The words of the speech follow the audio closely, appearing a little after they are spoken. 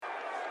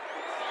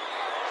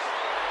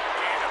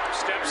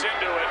Steps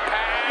into it.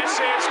 Pass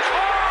is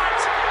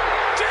caught.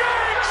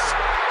 Diggs!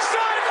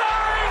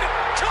 Sideline!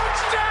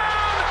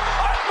 Touchdown!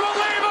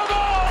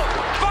 Unbelievable!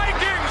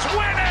 Vikings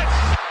win it!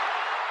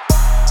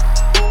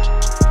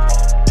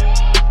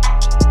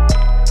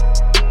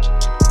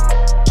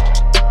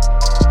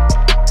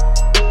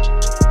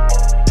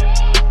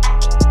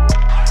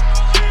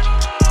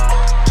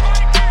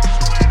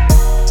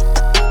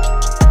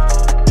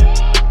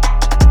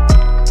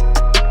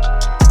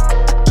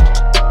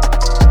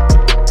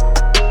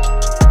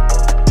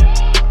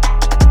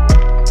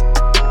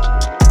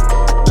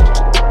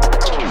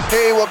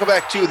 Welcome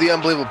back to the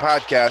Unbelievable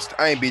Podcast.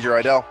 I am BJ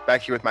Rydell,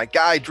 back here with my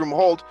guy, Drew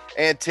Mahold,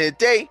 and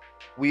today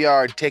we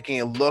are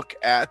taking a look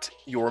at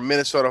your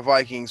Minnesota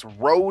Vikings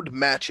road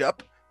matchup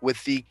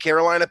with the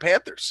Carolina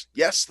Panthers.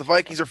 Yes, the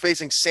Vikings are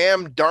facing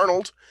Sam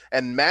Darnold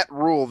and Matt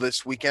Rule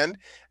this weekend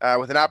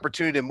with an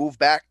opportunity to move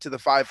back to the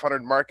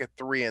 500 mark at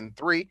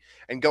 3-3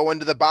 and go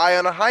into the bye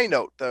on a high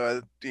note,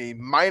 the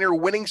minor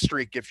winning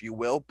streak, if you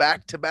will,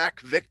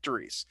 back-to-back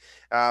victories.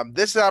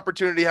 This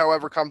opportunity,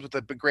 however, comes with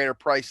a bit greater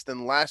price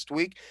than last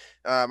week.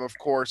 Of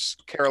course,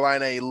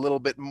 Carolina a little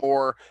bit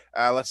more,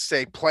 let's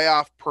say,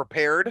 playoff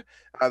prepared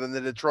than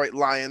the Detroit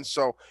Lions.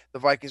 So the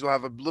Vikings will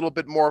have a little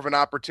bit more of an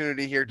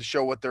opportunity here to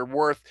show what they're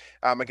worth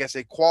against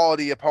a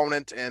quality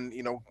opponent and,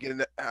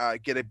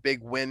 get a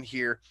big win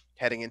here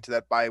heading into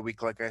that bye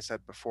week, like I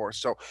said before.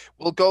 So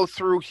we'll go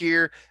through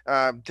here,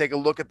 take a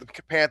look at the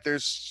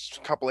Panthers,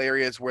 a couple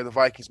areas where the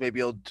Vikings may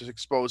be able to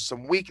expose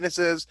some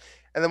weaknesses,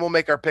 and then we'll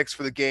make our picks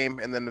for the game,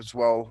 and then as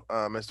well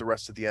as the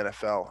rest of the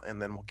NFL, and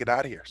then we'll get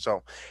out of here.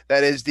 So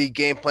that is the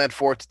game plan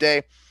for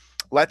today.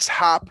 Let's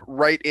hop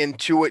right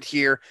into it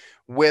here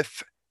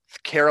with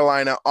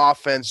Carolina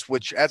offense,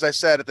 which, as I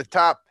said at the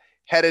top,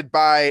 headed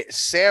by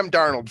Sam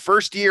Darnold.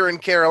 First year in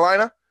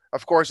Carolina.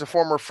 Of course, a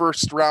former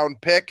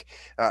first-round pick,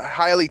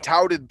 highly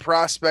touted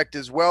prospect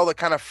as well that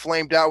kind of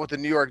flamed out with the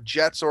New York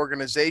Jets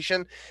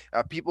organization.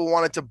 People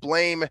wanted to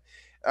blame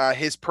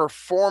his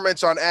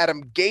performance on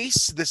Adam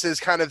Gase. This has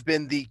kind of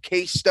been the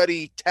case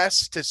study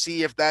test to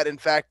see if that, in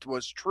fact,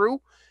 was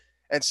true.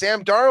 And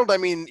Sam Darnold, I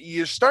mean,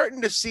 you're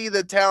starting to see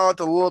the talent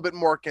a little bit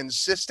more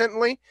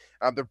consistently.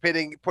 They're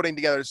putting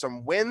together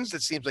some wins.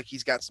 It seems like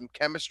he's got some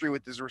chemistry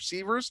with his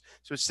receivers,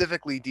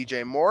 specifically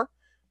DJ Moore.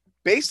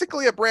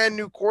 Basically a brand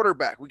new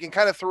quarterback. We can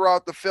kind of throw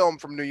out the film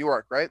from New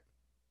York, right?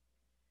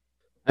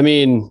 I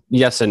mean,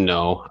 yes and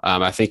no.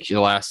 I think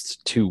the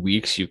last 2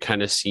 weeks, you've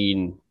kind of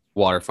seen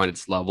water find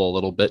its level a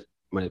little bit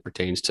when it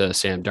pertains to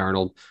Sam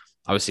Darnold.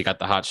 Obviously got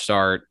the hot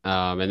start,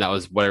 and that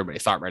was what everybody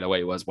thought right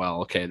away was,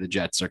 well, okay, the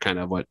Jets are kind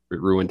of what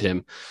ruined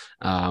him.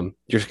 The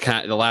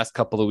last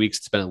couple of weeks,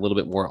 it's been a little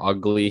bit more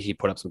ugly. He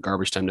put up some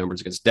garbage time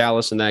numbers against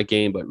Dallas in that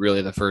game, but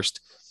really the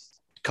first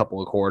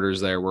couple of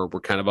quarters there were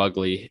kind of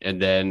ugly.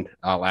 And then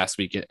last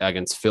week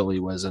against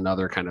Philly was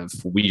another kind of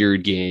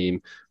weird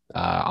game.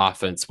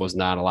 Offense was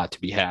not a lot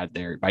to be had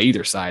there by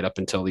either side up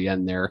until the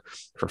end there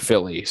for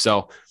Philly.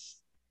 So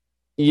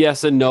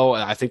yes and no.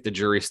 I think the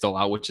jury's still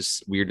out, which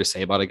is weird to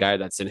say about a guy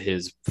that's in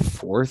his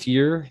fourth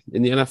year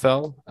in the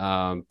NFL.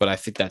 But I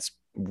think that's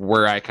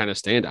where I kind of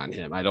stand on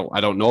him. I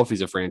don't know if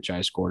he's a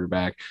franchise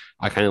quarterback.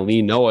 I kind of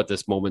lean no at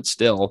this moment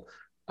still.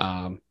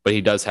 But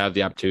he does have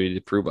the opportunity to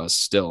prove us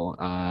still,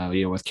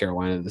 with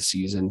Carolina this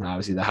season.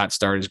 Obviously the hot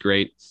start is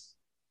great,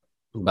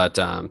 but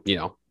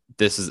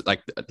this is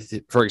like,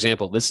 for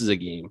example, this is a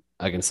game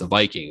against the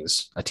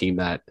Vikings, a team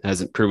that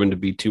hasn't proven to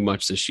be too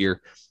much this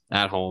year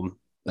at home.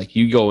 Like,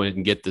 you go in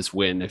and get this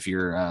win if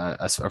you're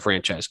a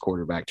franchise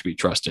quarterback to be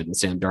trusted, and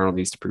Sam Darnold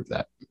needs to prove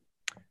that.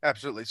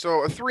 Absolutely.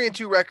 So a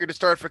 3-2 record to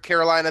start for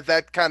Carolina.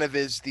 That kind of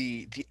is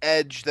the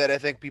edge that I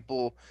think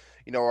people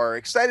are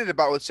excited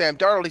about with Sam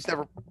Darnold. He's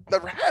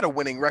never had a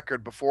winning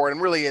record before,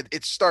 and really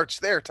it starts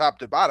there, top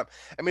to bottom.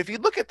 I mean, if you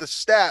look at the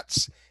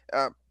stats,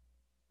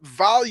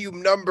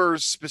 volume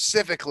numbers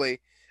specifically,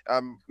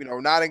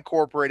 not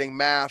incorporating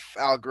math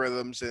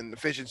algorithms and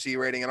efficiency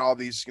rating and all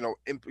these,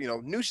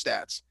 new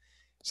stats,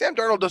 Sam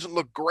Darnold doesn't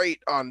look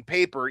great on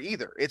paper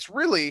either. It's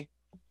really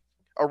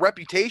a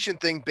reputation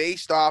thing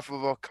based off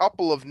of a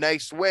couple of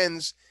nice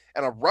wins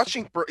and a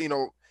rushing,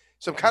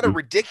 some kind of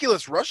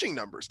ridiculous rushing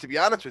numbers, to be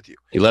honest with you.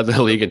 He led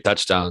the league in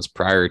touchdowns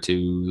prior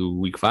to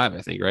week 5,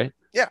 I think, right?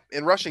 Yeah,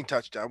 in rushing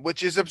touchdown,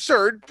 which is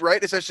absurd,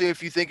 right? Especially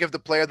if you think of the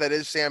player that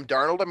is Sam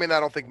Darnold. I mean, I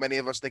don't think many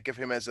of us think of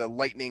him as a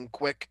lightning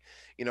quick,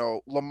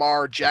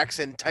 Lamar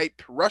Jackson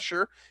type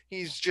rusher.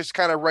 He's just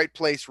kind of right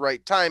place,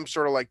 right time,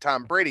 sort of like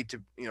Tom Brady,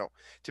 to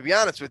be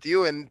honest with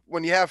you. And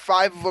when you have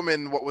 5 of them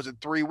in,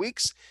 3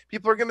 weeks,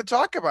 people are going to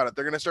talk about it.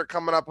 They're going to start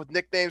coming up with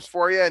nicknames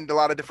for you and a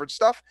lot of different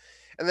stuff.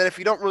 And then if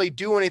you don't really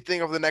do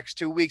anything over the next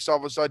 2 weeks, all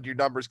of a sudden your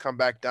numbers come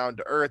back down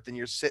to earth and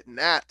you're sitting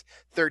at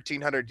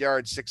 1,300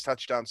 yards, 6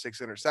 touchdowns, 6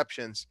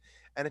 interceptions.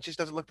 And it just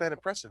doesn't look that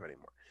impressive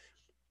anymore.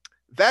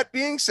 That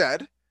being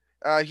said,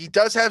 he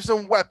does have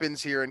some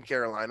weapons here in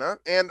Carolina.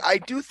 And I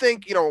do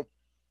think,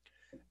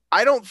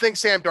 I don't think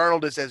Sam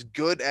Darnold is as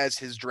good as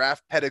his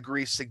draft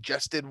pedigree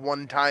suggested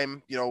one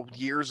time,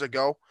 years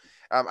ago.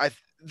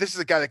 this is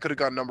a guy that could have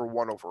gone number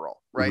 1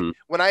 overall, right? Mhm.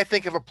 When I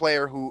think of a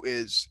player who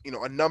is,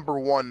 a number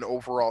 1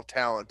 overall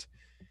talent,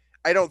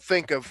 I don't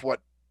think of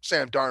what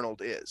Sam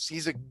Darnold is.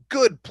 He's a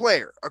good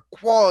player, a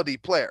quality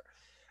player.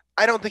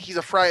 I don't think he's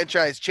a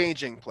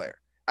franchise-changing player.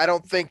 I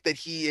don't think that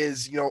he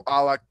is, a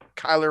la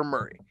Kyler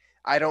Murray.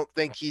 I don't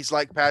think he's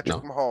like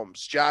Patrick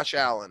Mahomes, Josh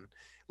Allen,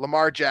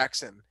 Lamar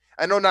Jackson.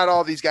 I know not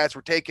all these guys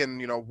were taken,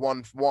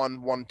 1-1,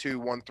 1-2,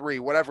 1-3,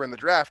 whatever in the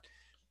draft,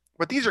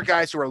 but these are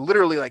guys who are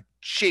literally like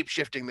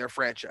shape-shifting their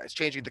franchise,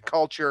 changing the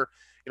culture.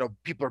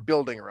 People are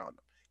building around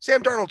them.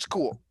 Sam Darnold's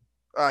cool.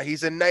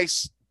 He's a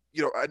nice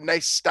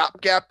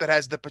stopgap that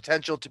has the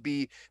potential to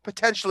be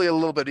potentially a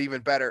little bit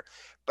even better.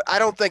 But I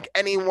don't think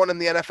anyone in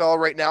the NFL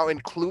right now,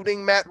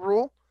 including Matt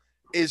Rule,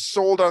 is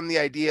sold on the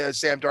idea of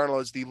Sam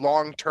Darnold as the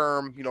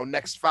long-term,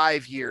 next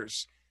 5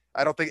 years.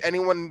 I don't think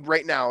anyone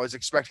right now is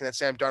expecting that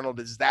Sam Darnold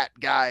is that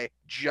guy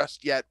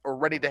just yet or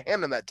ready to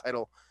hand him that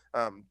title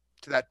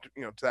to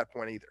that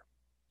point either.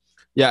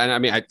 Yeah, and I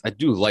mean, I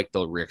do like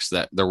the risk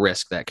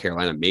that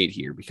Carolina made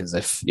here, because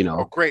if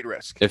great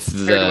risk if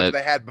what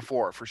they had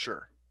before, for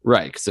sure.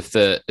 Right, because if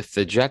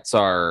the Jets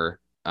are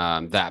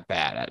that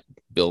bad at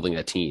building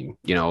a team,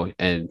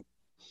 and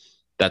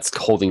that's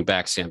holding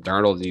back Sam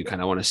Darnold, and you kind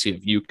of want to see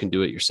if you can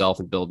do it yourself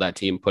and build that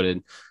team, put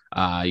in,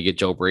 you get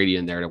Joe Brady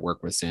in there to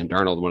work with Sam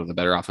Darnold, one of the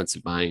better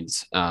offensive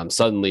minds.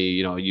 Suddenly,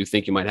 you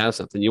think you might have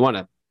something. You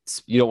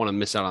don't want to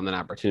miss out on that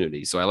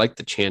opportunity. So I like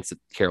the chance that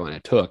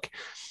Carolina took.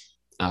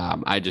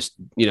 I just,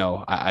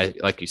 I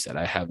like you said,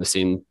 I have the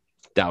same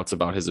doubts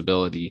about his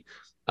ability.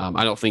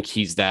 I don't think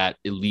he's that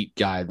elite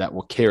guy that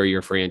will carry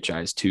your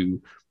franchise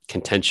to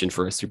contention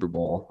for a Super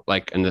Bowl.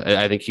 And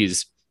I think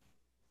he's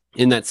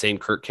in that same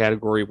Kirk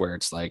category where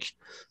it's like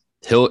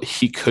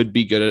he could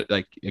be good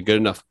at a good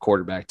enough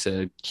quarterback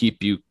to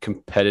keep you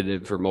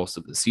competitive for most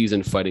of the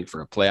season, fighting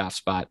for a playoff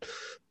spot.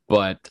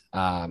 But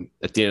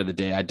at the end of the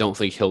day, I don't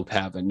think he'll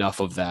have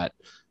enough of that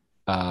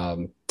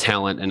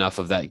talent, enough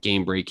of that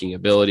game breaking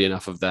ability,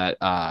 enough of that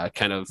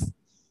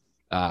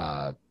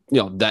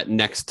that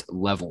next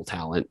level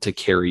talent to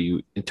carry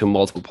you into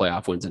multiple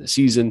playoff wins in a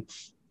season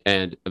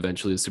and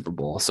eventually the Super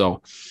Bowl.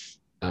 So,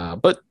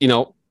 but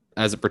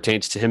as it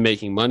pertains to him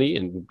making money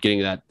and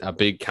getting a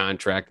big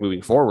contract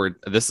moving forward,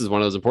 this is one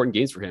of those important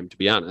games for him, to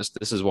be honest.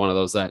 This is one of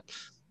those that,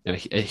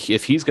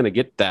 if he's going to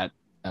get that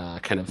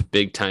kind of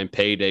big time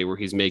payday where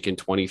he's making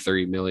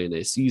 20-30 million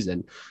a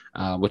season,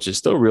 which is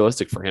still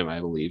realistic for him, I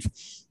believe.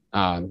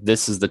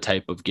 This is the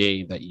type of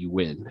game that you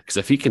win, because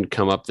if he can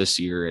come up this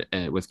year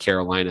with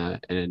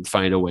Carolina and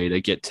find a way to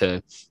get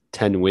to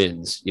 10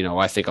 wins,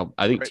 I think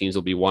right. Teams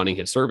will be wanting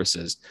his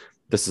services.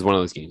 This is one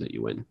of those games that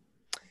you win.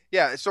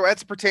 Yeah, so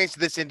as it pertains to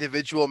this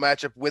individual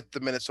matchup with the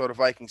Minnesota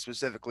Vikings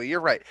specifically, you're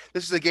right.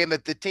 This is a game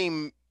that the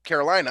team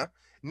Carolina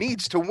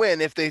needs to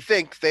win if they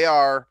think they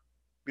are,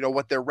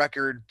 what their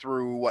record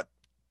through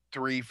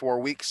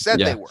 3-4 weeks said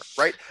they were,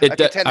 right?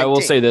 I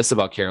will say this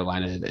about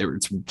Carolina.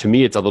 To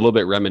me, it's a little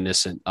bit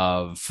reminiscent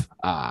of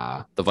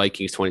the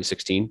Vikings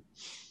 2016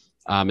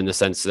 in the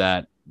sense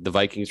that the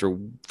Vikings were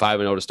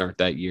 5-0 to start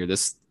that year.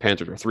 This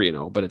Panthers were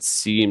 3-0, but it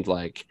seemed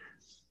like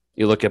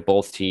you look at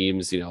both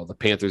teams, the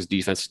Panthers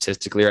defense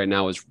statistically right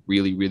now is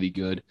really, really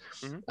good.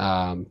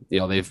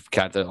 Mm-hmm. They've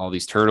got all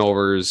these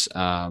turnovers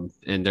and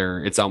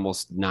it's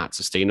almost not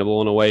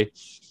sustainable in a way.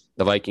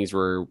 The Vikings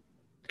were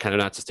kind of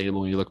not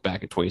sustainable when you look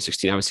back at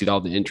 2016. Obviously, all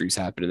the injuries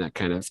happened and that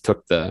kind of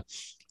took the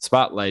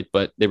spotlight,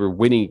 but they were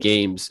winning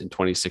games in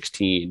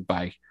 2016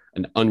 by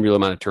an unreal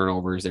amount of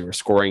turnovers. They were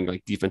scoring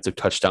defensive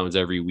touchdowns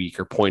every week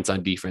or points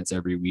on defense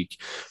every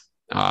week.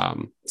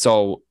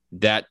 So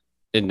that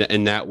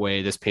in that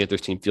way, this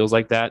Panthers team feels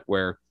like that,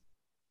 where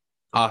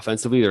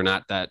offensively they're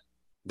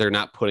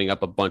not putting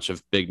up a bunch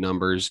of big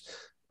numbers.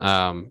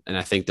 And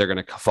I think they're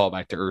going to fall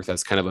back to earth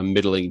as kind of a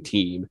middling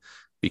team,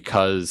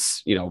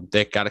 because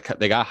they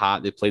got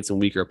hot. They played some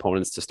weaker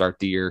opponents to start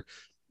the year,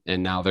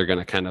 and now they're going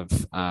to kind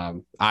of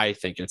I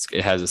think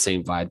it has the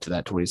same vibe to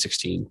that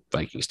 2016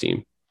 Vikings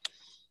team.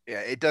 Yeah,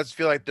 it does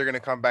feel like they're going to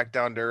come back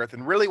down to earth.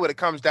 And really what it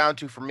comes down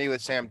to for me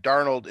with Sam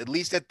Darnold, at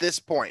least at this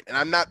point, and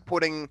I'm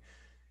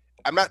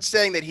not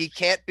saying that he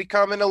can't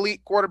become an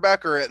elite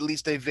quarterback or at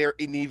least an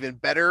even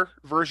better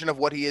version of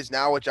what he is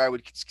now, which I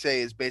would say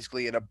is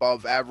basically an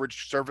above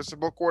average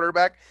serviceable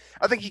quarterback.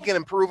 I think he can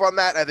improve on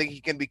that. I think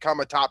he can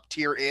become a top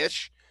tier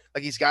ish.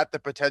 He's got the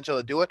potential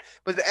to do it.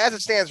 But as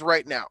it stands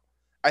right now,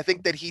 I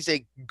think that he's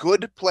a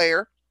good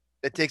player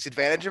that takes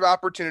advantage of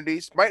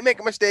opportunities, might make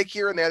a mistake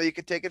here and there that you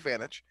could take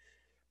advantage.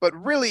 But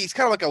really, he's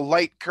kind of like a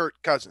light Kirk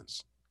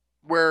Cousins,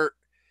 where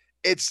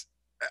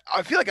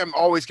I feel like I'm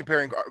always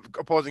comparing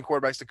opposing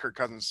quarterbacks to Kirk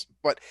Cousins,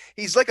 but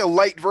he's like a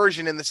light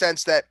version in the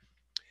sense that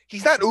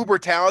he's not uber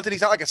talented.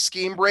 He's not like a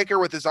scheme breaker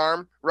with his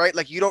arm, right?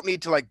 You don't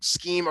need to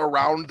scheme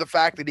around the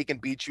fact that he can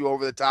beat you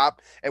over the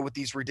top and with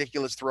these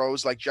ridiculous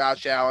throws like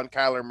Josh Allen,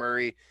 Kyler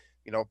Murray,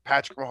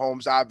 Patrick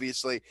Mahomes,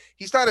 obviously.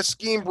 He's not a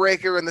scheme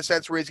breaker in the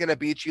sense where he's going to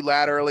beat you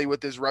laterally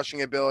with his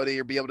rushing ability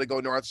or be able to go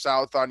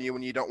north-south on you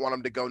when you don't want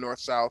him to go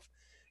north-south,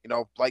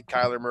 like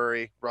Kyler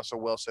Murray, Russell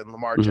Wilson,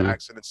 Lamar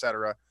Jackson,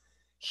 etc.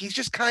 He's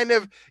just kind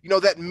of,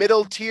 that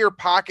middle tier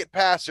pocket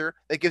passer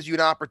that gives you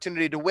an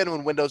opportunity to win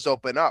when windows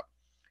open up,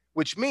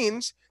 which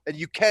means that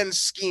you can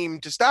scheme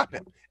to stop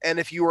him. And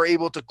if you are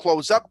able to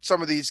close up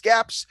some of these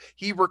gaps,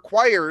 he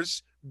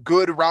requires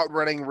good route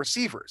running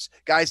receivers,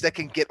 guys that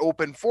can get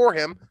open for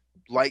him,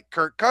 like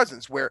Kirk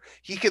Cousins, where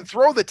he can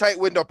throw the tight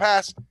window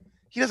pass.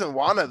 He doesn't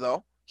want to,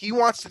 though. He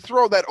wants to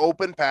throw that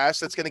open pass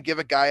that's going to give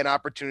a guy an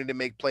opportunity to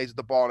make plays with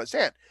the ball in his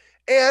hand.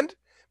 And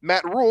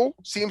Matt Rule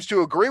seems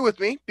to agree with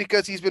me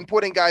because he's been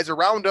putting guys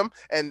around him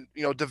and,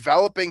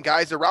 developing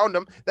guys around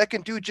him that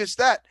can do just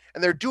that.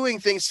 And they're doing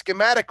things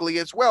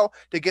schematically as well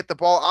to get the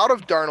ball out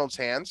of Darnold's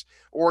hands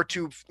or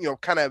to,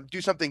 kind of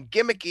do something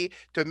gimmicky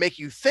to make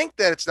you think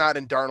that it's not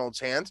in Darnold's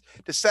hands,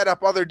 to set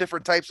up other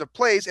different types of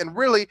plays. And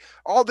really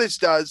all this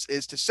does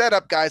is to set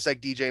up guys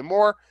like DJ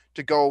Moore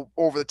to go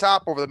over the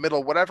top, over the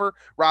middle, whatever,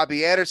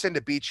 Robbie Anderson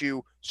to beat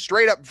you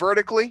straight up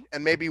vertically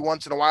and maybe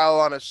once in a while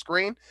on a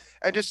screen,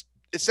 and just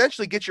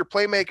essentially get your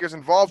playmakers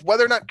involved,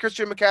 whether or not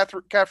Christian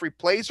McCaffrey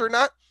plays or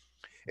not.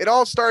 It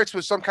all starts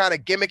with some kind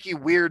of gimmicky,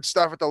 weird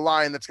stuff at the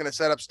line that's going to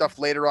set up stuff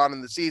later on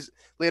in the season,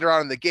 later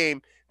on in the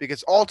game,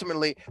 because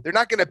ultimately they're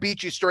not going to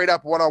beat you straight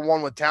up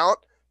one-on-one with talent,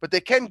 but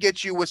they can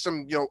get you with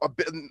some, a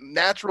bit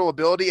natural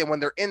ability. And when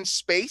they're in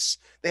space,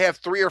 they have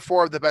 3 or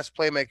 4 of the best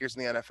playmakers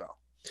in the NFL.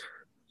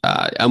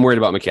 I'm worried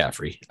about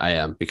McCaffrey. I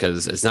am,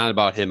 because it's not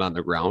about him on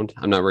the ground.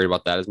 I'm not worried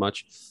about that as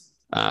much.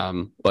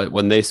 But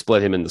when they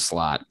split him in the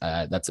slot,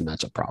 that's a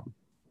matchup problem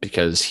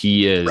because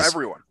he is for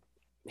everyone.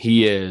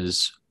 He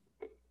is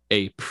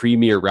a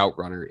premier route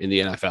runner in the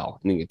NFL,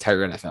 in the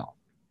entire NFL,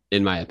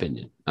 in my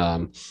opinion.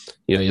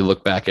 You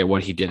look back at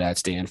what he did at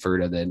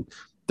Stanford, and then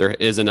there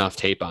is enough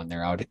tape on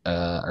there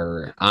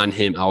or on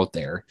him out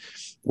there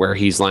where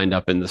he's lined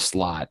up in the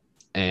slot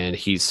and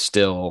he's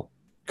still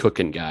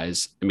cooking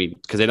guys. I mean,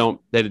 because they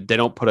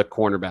don't put a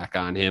cornerback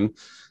on him.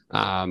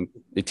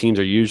 The teams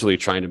are usually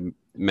trying to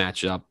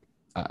match up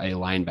a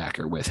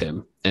linebacker with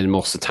him, and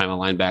most of the time a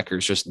linebacker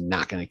is just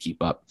not going to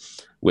keep up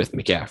with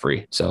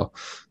McCaffrey. So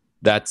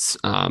that's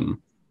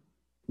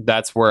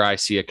where I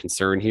see a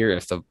concern here.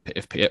 If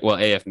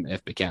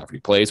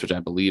McCaffrey plays, which I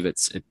believe it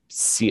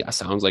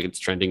sounds like it's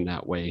trending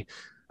that way,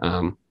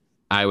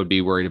 I would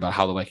be worried about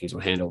how the Vikings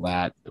would handle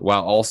that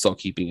while also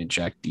keeping in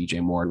check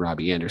DJ Moore and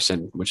Robbie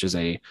Anderson, which is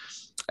a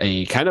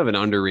kind of an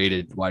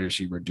underrated wide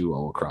receiver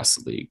duo across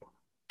the league.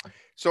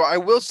 So I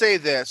will say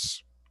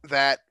this,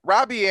 that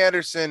Robbie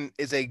Anderson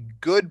is a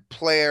good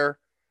player,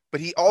 but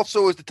he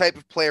also is the type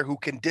of player who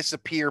can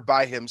disappear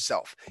by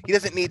himself. He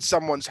doesn't need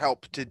someone's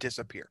help to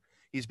disappear.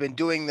 He's been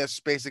doing this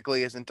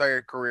basically his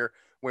entire career,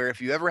 where if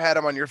you ever had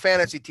him on your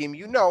fantasy team,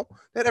 you know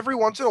that every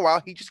once in a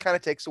while he just kind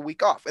of takes a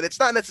week off. And it's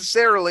not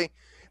necessarily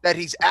that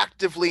he's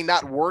actively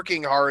not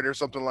working hard or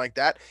something like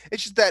that.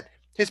 It's just that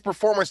his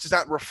performance does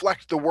not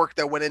reflect the work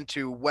that went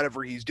into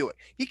whatever he's doing.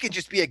 He can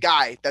just be a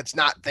guy that's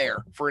not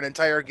there for an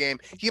entire game.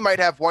 He might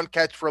have 1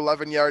 catch for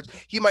 11 yards.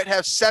 He might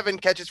have 7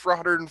 catches for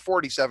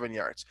 147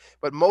 yards.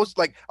 But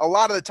a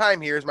lot of the time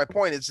here is my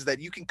point is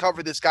that you can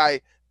cover this guy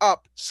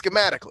up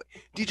schematically.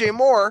 DJ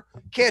Moore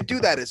can't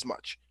do that as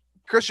much.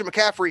 Christian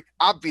McCaffrey,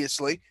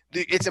 obviously,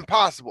 it's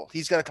impossible.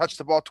 He's going to touch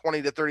the ball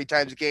 20 to 30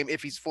 times a game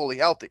if he's fully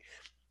healthy.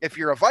 If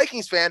you're a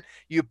Vikings fan,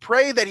 you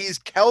pray that he's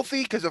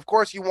healthy because, of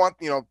course, you want,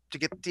 to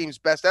get the team's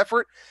best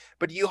effort,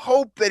 but you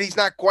hope that he's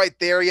not quite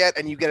there yet,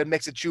 and you get a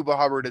mix of Chuba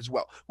Hubbard as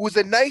well, who's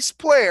a nice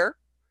player.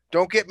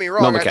 Don't get me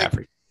wrong. No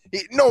McCaffrey.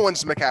 No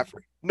one's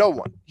McCaffrey. No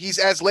one. He's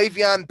as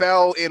Le'Veon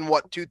Bell in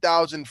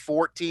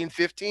 2014,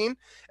 15,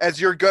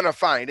 as you're going to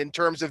find in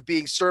terms of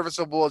being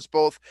serviceable as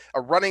both a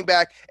running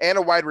back and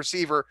a wide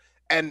receiver,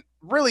 and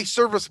really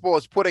serviceable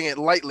is putting it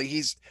lightly.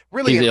 He's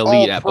really an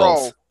elite at all-pro.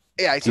 both.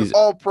 Yeah, he's an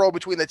all-pro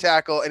between the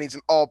tackle, and he's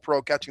an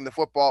all-pro catching the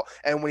football.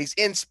 And when he's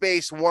in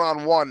space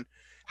one-on-one,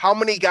 how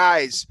many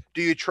guys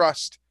do you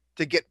trust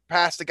to get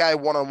past the guy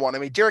one-on-one? I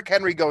mean, Derrick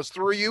Henry goes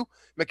through you.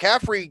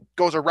 McCaffrey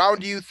goes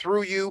around you,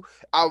 through you,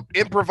 out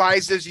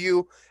improvises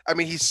you. I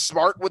mean, he's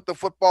smart with the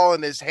football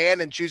in his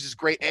hand and chooses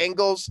great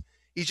angles.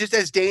 He's just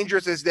as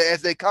dangerous as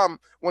they come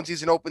once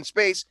he's in open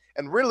space.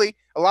 And really,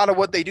 a lot of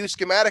what they do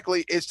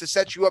schematically is to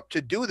set you up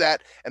to do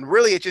that. And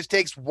really, it just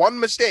takes one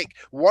mistake,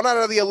 1 out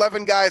of the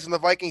 11 guys in the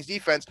Vikings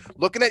defense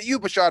looking at you,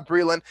 Bashaud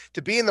Breeland,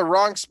 to be in the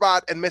wrong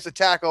spot and miss a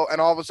tackle. And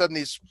all of a sudden,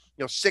 these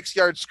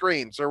 6-yard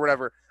screens or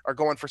whatever are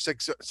going for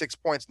six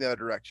points in the other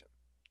direction.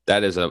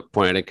 That is a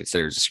point I didn't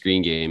consider as a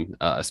screen game,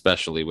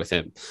 especially with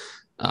him.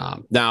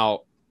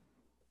 Now,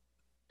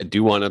 I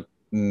do want to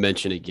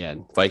mention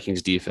again,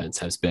 Vikings defense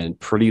has been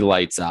pretty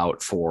lights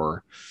out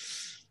for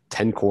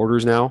 10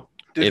 quarters now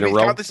in a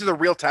row. Count this is a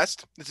real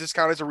test? Does this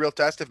count as a real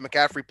test if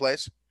McCaffrey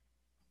plays?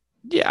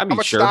 Yeah, I mean, how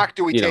much stock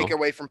do we take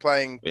away from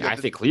playing? I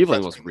think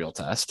Cleveland was a real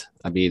test.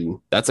 I mean,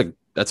 that's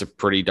a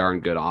pretty darn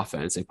good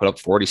offense. They put up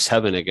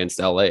 47 against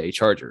LA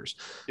Chargers,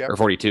 or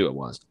 42 it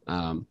was.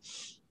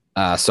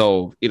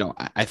 So,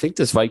 I think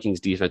this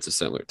Vikings defense is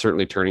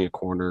certainly turning a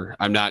corner.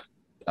 I'm not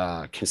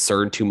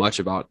concerned too much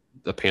about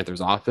the Panthers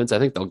offense. I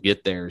think they'll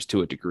get theirs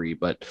to a degree,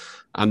 but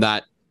I'm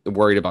not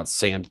worried about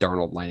Sam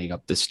Darnold lining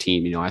up this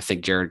team. I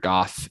think Jared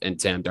Goff and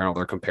Sam Darnold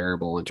are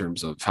comparable in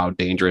terms of how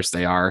dangerous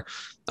they are.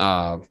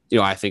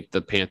 I think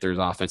the Panthers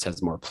offense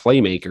has more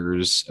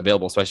playmakers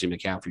available, especially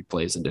McCaffrey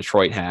plays than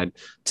Detroit had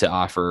to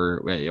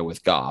offer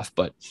with Goff.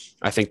 But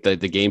I think that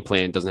the game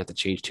plan doesn't have to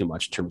change too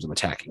much in terms of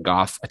attacking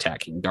Goff,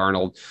 attacking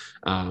Darnold.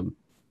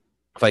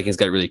 Vikings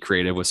got really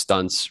creative with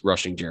stunts,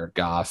 rushing Jared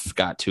Goff,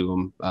 got to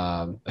him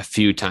a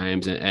few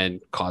times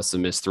and caused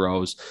some missed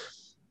throws.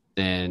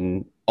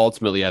 And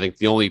ultimately, I think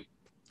the only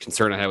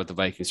concern I had with the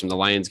Vikings from the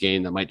Lions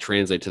game that might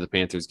translate to the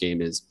Panthers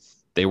game is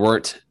they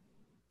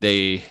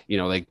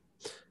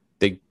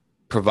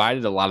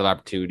provided a lot of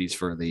opportunities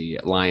for the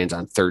Lions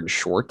on 3rd and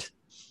short.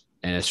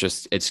 And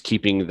it's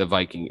keeping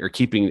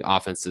keeping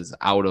offenses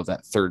out of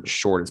that 3rd and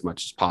short as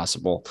much as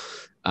possible,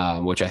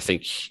 which I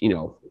think,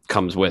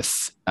 comes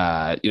with,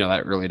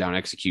 that early down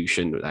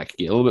execution that could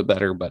get a little bit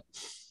better, but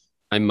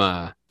I'm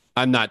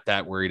not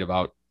that worried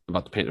about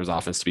the Panthers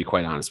offense, to be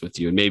quite honest with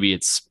you. And maybe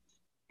it's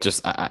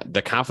just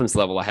the confidence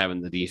level I have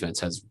in the defense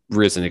has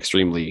risen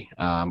extremely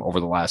over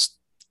the last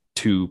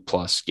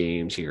 2+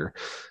 games here.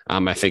 I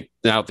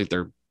don't think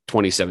they're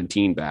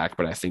 2017 back,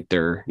 but I think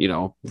they're,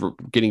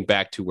 getting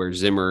back to where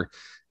Zimmer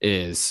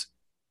is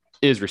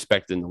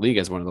respected in the league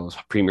as one of those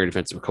premier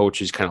defensive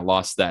coaches. Kind of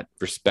lost that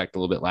respect a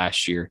little bit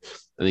last year.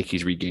 I think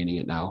he's regaining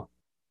it now.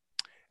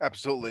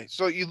 Absolutely.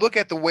 So you look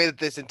at the way that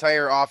this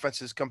entire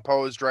offense is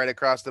composed right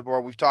across the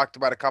board. We've talked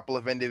about a couple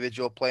of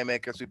individual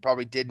playmakers. We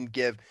probably didn't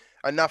give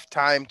enough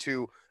time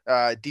to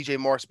DJ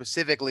Moore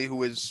specifically,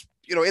 who is,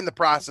 in the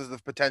process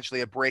of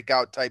potentially a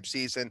breakout type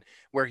season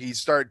where he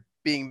start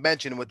being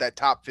mentioned with that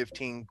top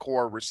 15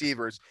 core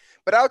receivers.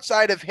 But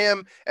outside of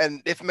him,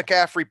 and if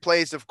McCaffrey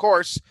plays, of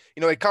course,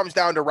 it comes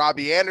down to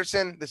Robbie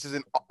Anderson. This is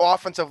an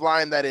offensive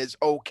line that is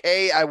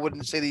okay. I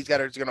wouldn't say these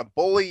guys are going to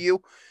bully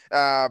you,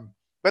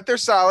 but they're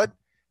solid.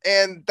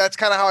 And that's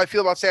kind of how I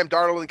feel about Sam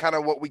Darnold and kind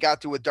of what we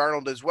got to with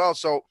Darnold as well.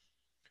 So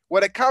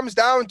what it comes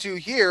down to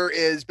here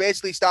is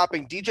basically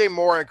stopping DJ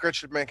Moore and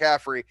Christian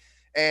McCaffrey.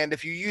 And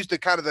if you use the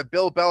kind of the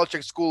Bill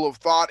Belichick school of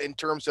thought in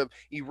terms of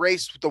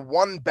erase the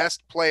one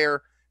best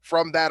player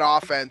from that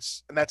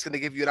offense, and that's going to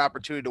give you an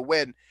opportunity to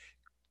win,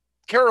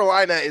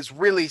 Carolina is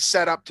really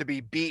set up to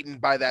be beaten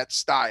by that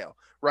style,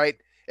 right?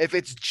 If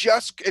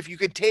you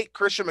could take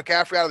Christian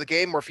McCaffrey out of the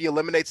game, or if he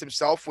eliminates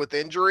himself with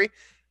injury,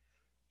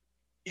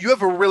 you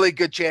have a really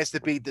good chance to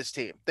beat this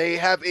team. They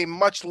have a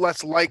much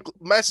less likely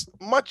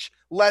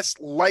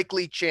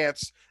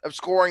chance of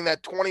scoring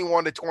that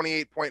 21 to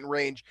 28 point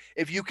range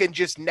if you can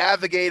just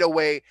navigate a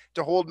way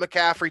to hold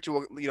McCaffrey to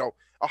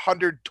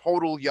 100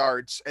 total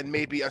yards and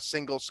maybe a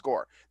single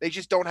score. They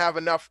just don't have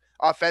enough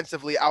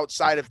offensively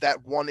outside of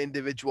that one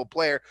individual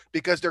player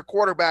because their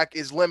quarterback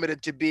is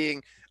limited to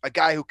being a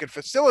guy who can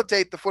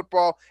facilitate the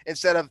football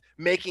instead of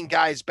making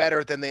guys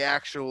better than they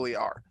actually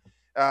are.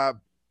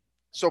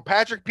 So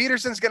Patrick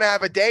Peterson's going to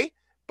have a day,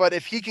 but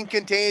if he can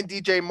contain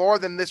DJ Moore,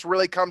 then this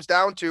really comes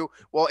down to,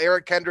 well,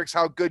 Eric Kendricks,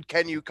 how good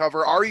can you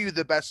cover? Are you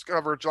the best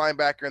coverage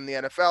linebacker in the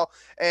NFL?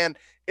 And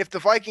if the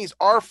Vikings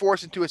are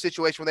forced into a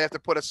situation where they have to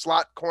put a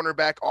slot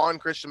cornerback on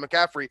Christian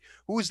McCaffrey,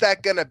 who's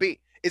that going to be?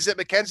 Is it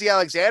Mackenzie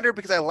Alexander?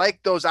 Because I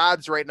like those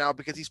odds right now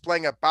because he's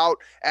playing about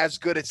as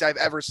good as I've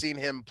ever seen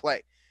him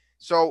play.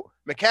 So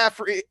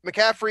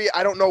McCaffrey,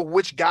 I don't know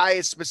which guy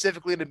is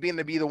specifically to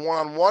be the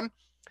one-on-one.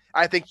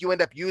 I think you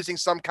end up using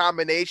some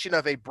combination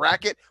of a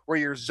bracket where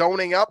you're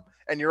zoning up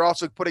and you're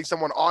also putting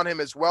someone on him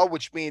as well,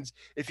 which means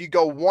if you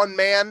go one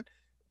man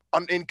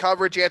in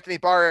coverage, Anthony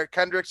Barr,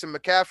 Kendricks, and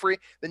McCaffrey,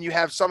 then you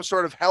have some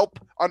sort of help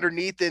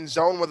underneath in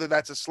zone, whether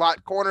that's a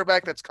slot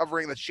cornerback that's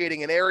covering the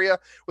shading an area,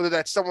 whether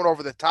that's someone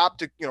over the top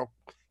to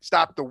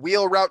stop the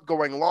wheel route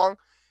going long.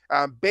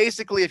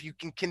 Basically, if you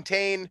can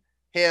contain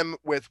him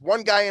with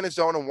one guy in a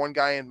zone and one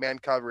guy in man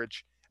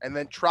coverage, and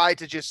then try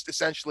to just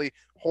essentially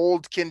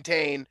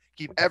contain,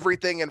 keep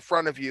everything in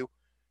front of you,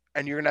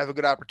 and you're going to have a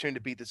good opportunity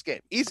to beat this game.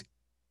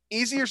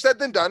 Easier said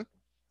than done,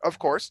 of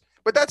course,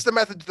 but that's the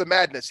method to the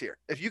madness here.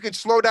 If you can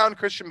slow down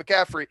Christian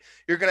McCaffrey,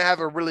 you're going to have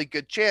a really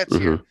good chance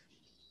here.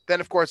 Then,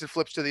 of course, it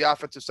flips to the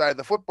offensive side of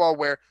the football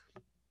where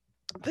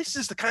this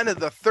is the kind of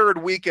the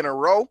third week in a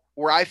row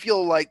where I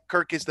feel like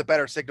Kirk is the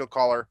better signal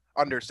caller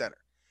under center,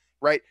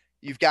 right?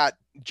 You've got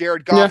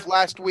Jared Goff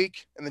last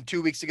week, and then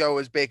 2 weeks ago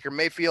was Baker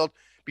Mayfield.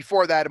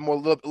 Before that,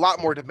 a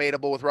lot more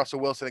debatable with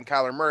Russell Wilson and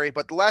Kyler Murray.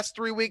 But the last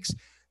 3 weeks,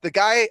 the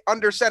guy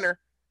under center,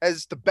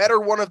 as the better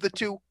one of the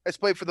two, has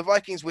played for the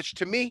Vikings, which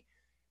to me,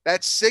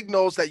 that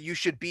signals that you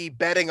should be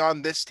betting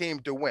on this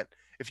team to win.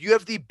 If you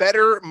have the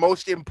better,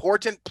 most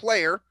important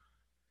player,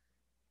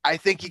 I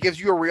think he gives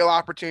you a real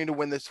opportunity to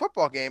win this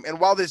football game. And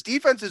while this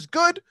defense is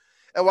good,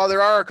 and while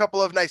there are a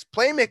couple of nice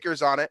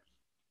playmakers on it,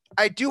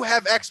 I do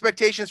have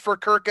expectations for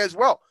Kirk as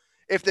well.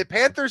 If the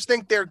Panthers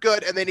think they're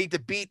good and they need to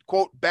beat,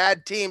 quote,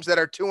 bad teams that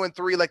are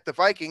 2-3 like the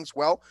Vikings,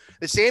 well,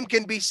 the same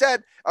can be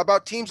said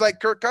about teams like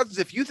Kirk Cousins.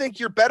 If you think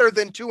you're better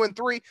than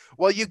 2-3,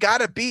 well, you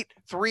got to beat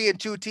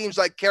 3-2 teams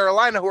like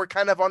Carolina, who are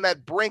kind of on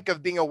that brink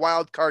of being a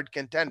wild card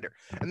contender.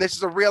 And this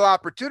is a real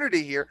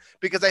opportunity here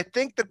because I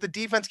think that the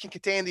defense can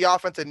contain the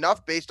offense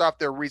enough based off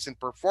their recent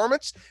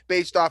performance,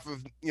 based off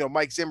of,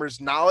 Mike Zimmer's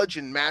knowledge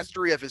and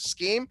mastery of his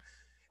scheme,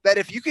 that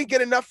if you can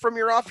get enough from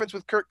your offense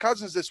with Kirk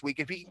Cousins this week,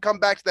 if he can come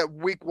back to that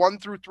week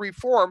 1-3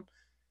 form,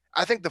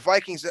 I think the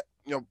Vikings,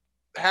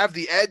 have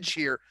the edge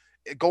here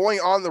going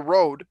on the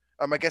road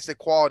against a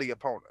quality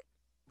opponent.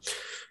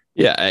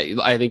 Yeah,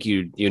 I think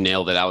you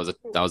nailed it. That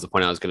was the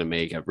point I was going to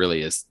make. It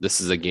really is.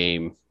 This is a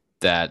game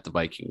that the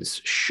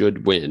Vikings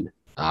should win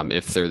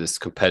if they're this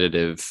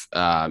competitive,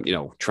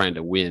 trying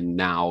to win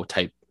now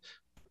type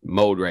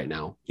mode right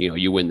now.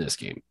 You win this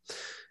game.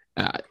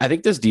 I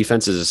think this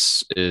defense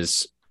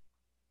is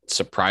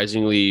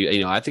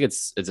surprisingly, I think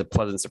it's a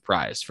pleasant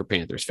surprise for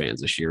Panthers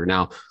fans this year.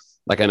 Now,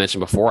 like I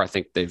mentioned before, I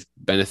think they've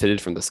benefited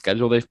from the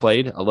schedule they've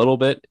played a little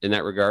bit in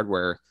that regard,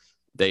 where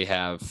they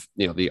have,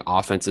 the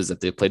offenses that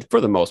they played for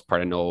the most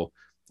part. I know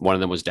one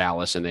of them was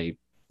Dallas and they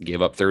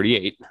gave up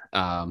 38.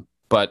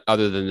 But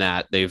other than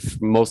that,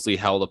 they've mostly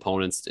held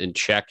opponents in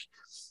check.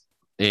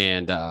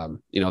 And,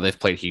 they've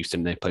played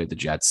Houston, they've played the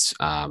Jets,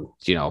 so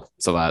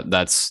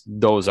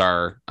those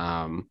are,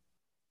 I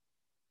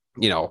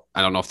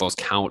don't know if those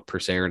count per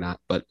se or not,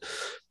 but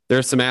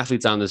there's some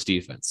athletes on this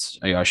defense.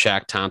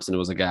 Shaq Thompson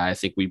was a guy I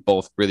think we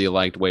both really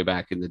liked way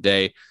back in the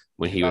day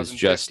when he was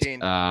just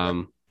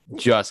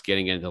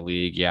getting into the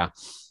league. Yeah.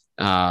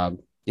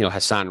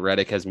 Hassan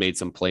Reddick has made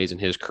some plays in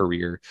his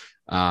career.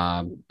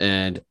 And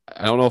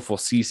I don't know if we'll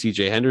see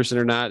CJ Henderson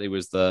or not.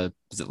 Was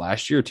it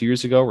last year or 2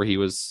 years ago where he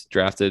was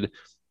drafted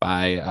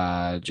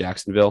by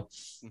Jacksonville?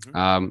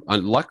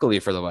 Unluckily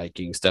for the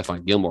Vikings,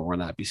 Stephon Gilmore will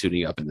not be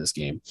suiting up in this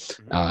game.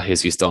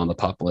 He's still on the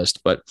PUP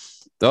list, but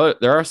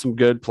there are some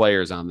good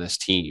players on this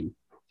team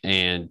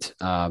and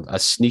a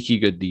sneaky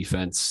good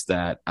defense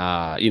that,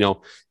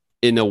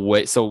 in a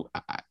way. So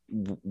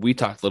we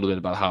talked a little bit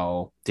about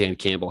how Dan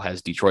Campbell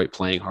has Detroit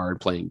playing hard,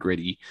 playing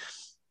gritty.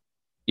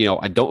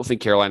 I don't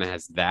think Carolina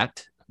has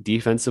that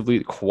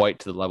defensively quite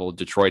to the level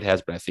Detroit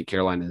has, but I think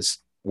Carolina is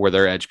where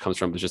their edge comes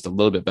from is just a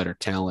little bit better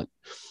talent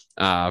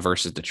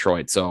versus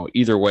Detroit. So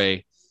either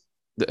way,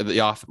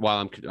 while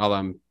I'm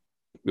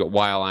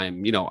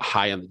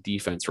high on the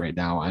defense right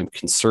now, I'm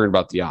concerned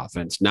about the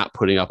offense not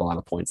putting up a lot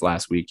of points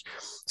last week,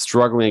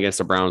 struggling against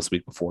the Browns the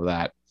week before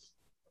that.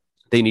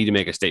 They need to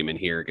make a statement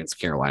here against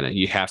Carolina.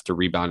 You have to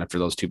rebound after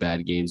those two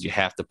bad games. You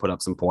have to put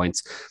up some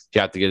points.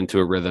 You have to get into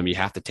a rhythm. You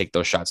have to take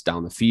those shots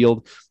down the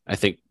field. I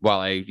think while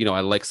I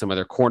like some of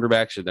their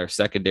cornerbacks or their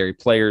secondary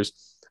players,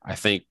 I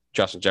think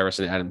Justin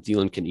Jefferson and Adam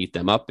Thielen can eat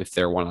them up if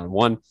they're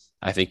one-on-one.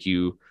 I think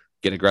you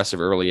get aggressive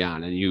early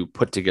on and you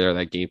put together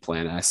that game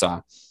plan. And I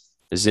saw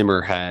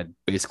Zimmer had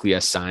basically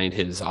assigned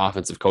his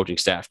offensive coaching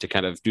staff to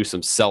kind of do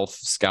some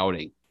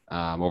self-scouting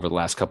over the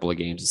last couple of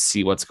games and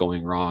see what's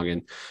going wrong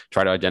and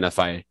try to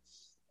identify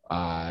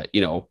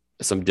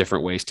some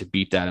different ways to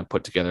beat that and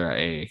put together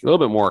a little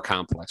bit more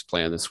complex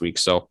plan this week.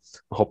 So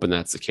I'm hoping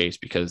that's the case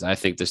because I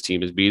think this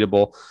team is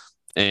beatable.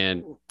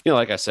 And,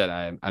 like I said,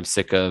 I'm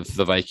sick of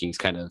the Vikings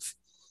kind of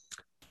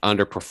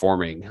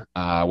underperforming,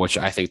 which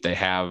I think they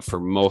have for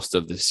most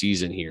of the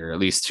season here, at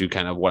least to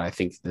kind of what I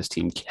think this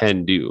team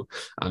can do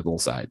on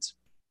both sides.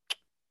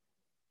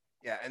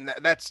 Yeah. And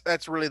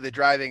that's really the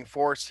driving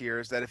force here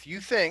is that if you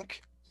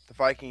think the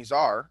Vikings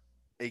are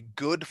a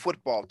good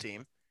football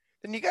team,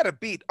 then you got to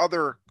beat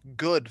other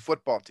good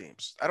football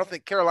teams. I don't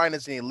think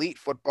Carolina's an elite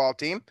football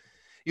team.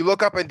 You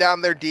look up and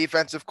down their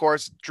defense, of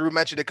course. Drew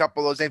mentioned a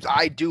couple of those names.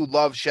 I do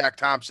love Shaq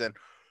Thompson.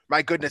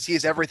 My goodness, he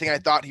is everything I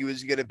thought he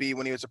was going to be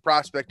when he was a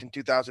prospect in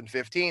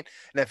 2015.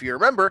 And if you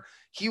remember,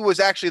 he was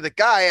actually the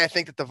guy I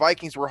think that the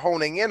Vikings were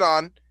honing in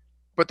on,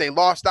 but they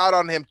lost out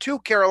on him to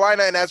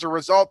Carolina. And as a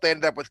result, they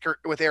ended up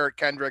with Eric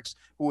Kendricks,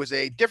 who was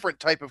a different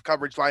type of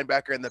coverage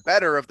linebacker and the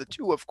better of the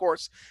two, of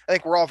course. I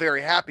think we're all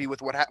very happy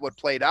with what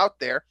played out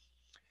there.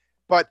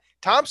 But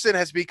Thompson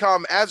has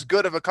become as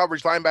good of a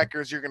coverage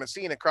linebacker as you're going to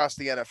see across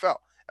the NFL.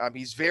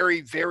 He's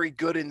very, very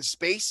good in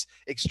space,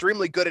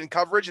 extremely good in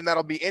coverage, and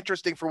that'll be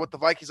interesting for what the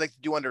Vikings like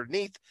to do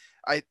underneath.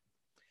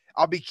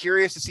 I'll be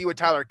curious to see what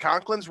Tyler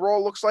Conklin's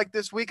role looks like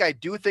this week. I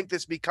do think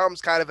this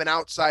becomes kind of an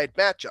outside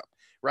matchup,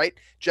 right?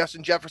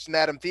 Justin Jefferson,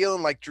 Adam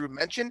Thielen, like Drew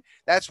mentioned,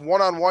 that's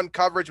one-on-one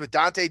coverage with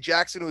Dante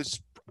Jackson, who's,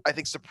 I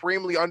think,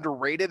 supremely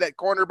underrated at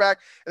cornerback,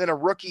 and then a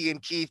rookie in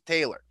Keith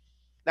Taylor.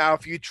 Now,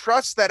 if you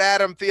trust that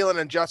Adam Thielen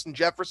and Justin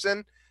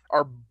Jefferson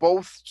are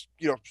both,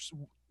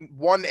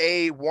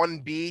 1A,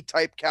 1B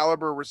type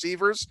caliber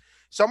receivers,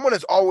 someone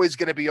is always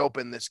going to be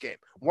open this game.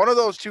 One of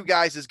those two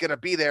guys is going to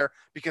be there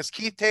because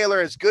Keith Taylor,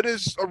 as good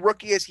as a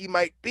rookie as he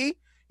might be,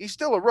 he's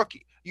still a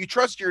rookie. You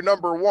trust your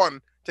number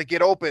one to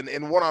get open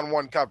in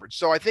one-on-one coverage.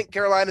 So I think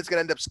Carolina is going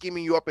to end up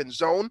scheming you up in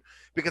zone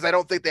because I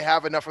don't think they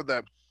have enough of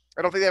the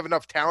I don't think they have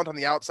enough talent on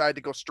the outside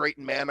to go straight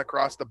and man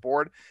across the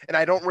board. And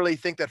I don't really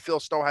think that Phil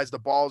Snow has the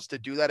balls to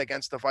do that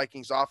against the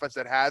Vikings offense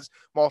that has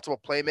multiple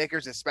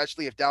playmakers,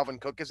 especially if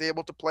Dalvin Cook is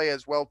able to play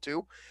as well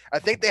too. I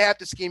think they have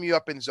to scheme you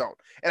up in zone.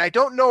 And I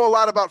don't know a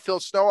lot about Phil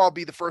Snow. I'll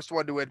be the first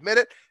one to admit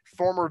it.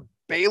 Former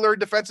Baylor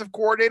defensive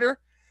coordinator.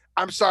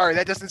 I'm sorry,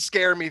 that doesn't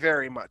scare me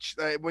very much.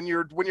 When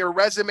your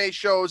resume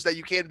shows that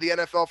you came to the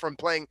NFL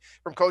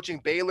from coaching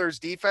Baylor's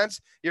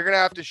defense, you're gonna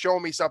have to show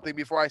me something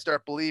before I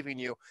start believing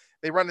you.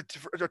 They run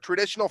a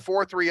traditional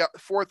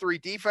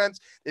 4-3 defense.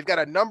 They've got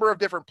a number of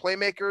different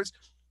playmakers.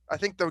 I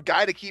think the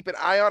guy to keep an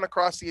eye on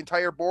across the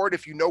entire board,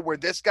 if you know where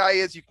this guy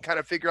is, you can kind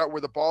of figure out where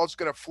the ball is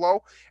going to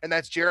flow, and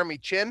that's Jeremy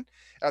Chin,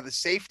 the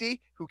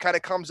safety, who kind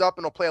of comes up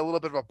and will play a little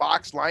bit of a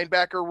box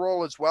linebacker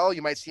role as well.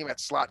 You might see him at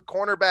slot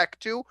cornerback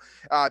too.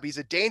 He's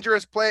a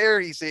dangerous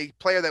player. He's a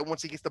player that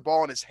once he gets the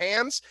ball in his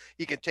hands,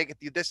 he can take it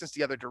the distance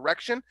the other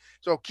direction.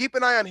 So keep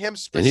an eye on him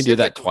specifically. And he did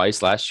that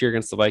twice last year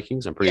against the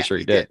Vikings. I'm pretty sure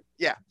he did.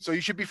 Yeah, so you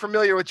should be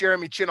familiar with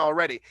Jeremy Chin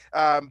already.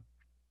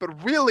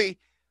 But really,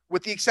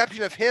 with the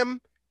exception of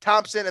him,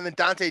 Thompson, and then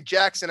Dante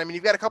Jackson. I mean,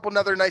 you've got a couple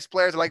other nice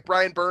players like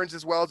Brian Burns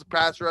as well as a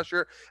pass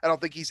rusher. I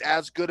don't think he's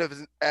as good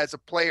as a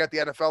player at the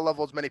NFL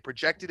level as many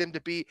projected him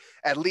to be,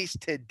 at least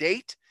to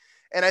date.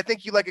 And I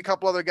think you like a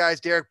couple other guys,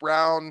 Derek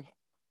Brown,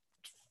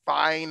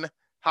 fine.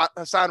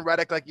 Hassan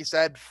Reddick, like you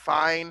said,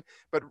 fine.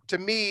 But to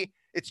me,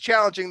 it's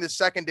challenging the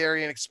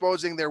secondary and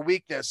exposing their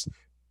weakness.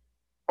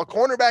 A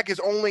cornerback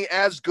is only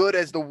as good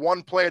as the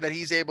one player that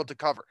he's able to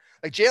cover.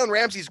 Like Jalen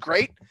Ramsey's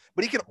great,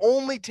 but he can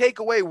only take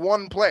away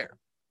one player.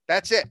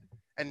 That's it.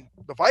 And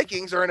the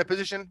Vikings are in a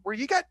position where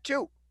you got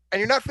two, and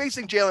you're not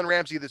facing Jalen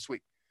Ramsey this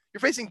week.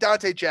 You're facing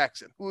Dante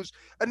Jackson, who's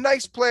a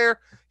nice player.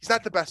 He's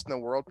not the best in the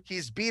world.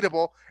 He's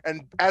beatable.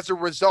 And as a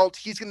result,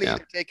 he's going to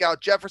either take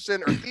out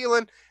Jefferson or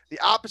Thielen. The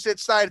opposite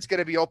side is going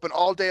to be open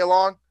all day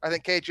long. I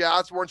think KJ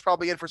Osborne's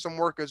probably in for some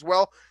work as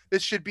well.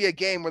 This should be a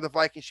game where the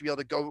Vikings should be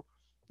able to go,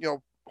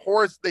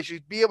 they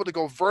should be able to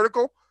go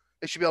vertical.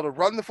 They should be able to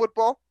run the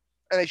football.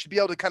 And they should be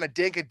able to kind of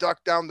dink and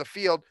duck down the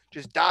field,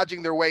 just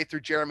dodging their way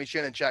through Jeremy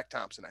Chin and Shaq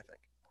Thompson, I think.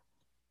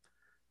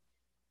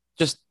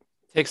 Just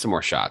take some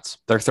more shots.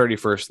 They're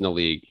 31st in the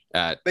league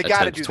at they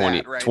got to do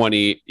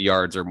 20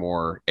 yards or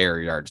more air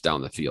yards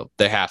down the field.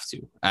 They have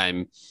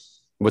to.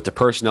 With the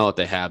personnel that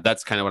they have,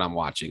 that's kind of what I'm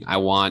watching.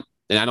 And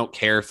I don't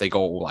care if they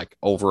go like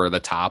over the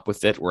top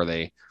with it,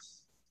 where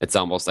it's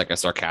almost like a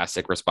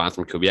sarcastic response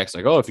from Kubiak's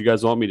like, oh, if you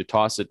guys want me to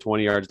toss it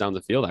 20 yards down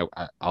the field,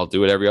 I'll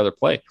do it every other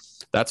play.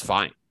 That's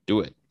fine.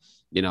 Do it.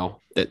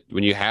 That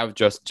when you have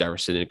Justin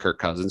Jefferson and Kirk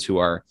Cousins, who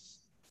are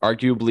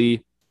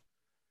arguably,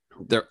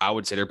 I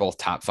would say they're both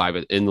top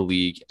 5 in the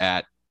league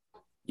at,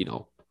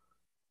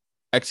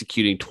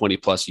 executing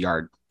 20+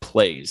 yard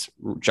plays.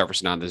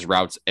 Jefferson on his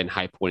routes and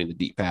high pointing the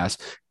deep pass,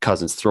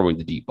 Cousins throwing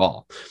the deep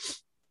ball.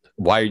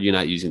 Why are you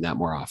not using that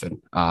more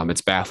often?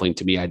 It's baffling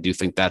to me. I do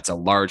think that's a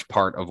large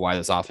part of why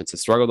this offense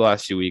has struggled the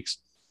last few weeks.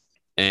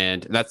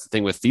 And that's the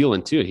thing with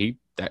Thielen too.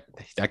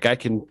 That guy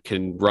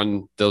can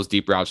run those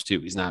deep routes too.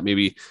 He's not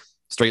maybe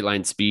straight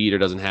line speed or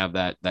doesn't have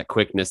that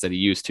quickness that he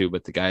used to,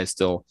 but the guy is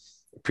still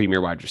a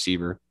premier wide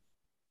receiver.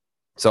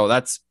 So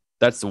that's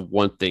the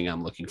one thing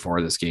I'm looking for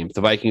in this game. The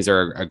Vikings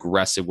are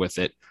aggressive with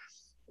it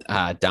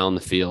down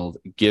the field.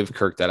 Give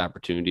Kirk that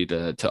opportunity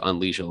to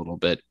unleash a little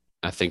bit.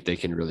 I think they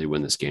can really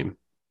win this game.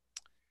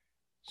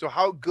 So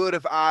how good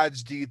of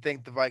odds do you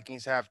think the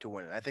Vikings have to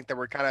win? I think that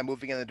we're kind of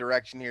moving in the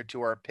direction here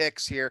to our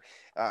picks here.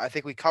 I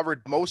think we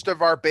covered most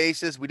of our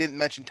bases. We didn't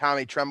mention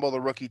Tommy Tremble, the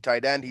rookie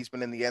tight end. He's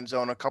been in the end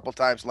zone a couple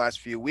times the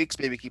last few weeks.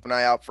 Maybe keep an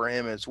eye out for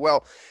him as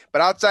well.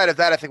 But outside of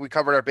that, I think we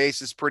covered our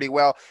bases pretty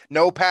well.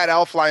 No Pat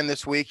Elflein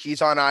this week.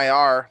 He's on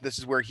IR. This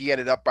is where he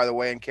ended up, by the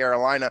way, in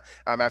Carolina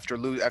after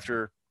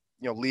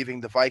leaving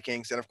the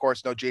Vikings. And of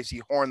course, no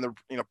JC Horn, the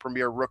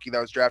premier rookie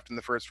that was drafted in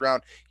the first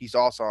round. He's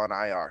also on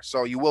IR.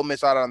 So you will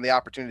miss out on the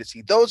opportunity to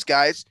see those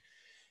guys.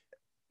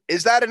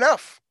 Is that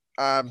enough?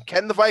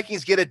 Can the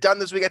Vikings get it done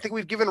this week? I think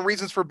we've given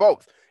reasons for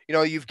both.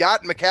 You've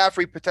got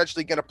McCaffrey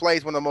potentially going to play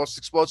as one of the most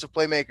explosive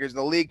playmakers in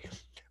the league.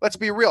 Let's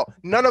be real.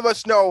 None of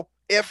us know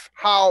if,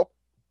 how,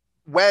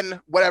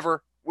 when,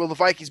 whatever, will the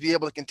Vikings be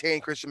able to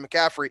contain Christian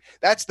McCaffrey?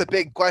 That's the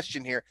big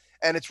question here.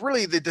 And it's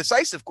really the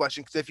decisive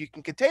question, because if you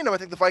can contain him, I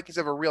think the Vikings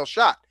have a real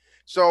shot.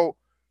 So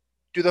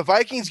do the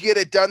Vikings get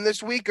it done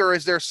this week, or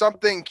is there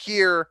something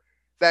here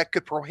that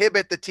could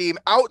prohibit the team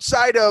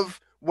outside of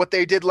what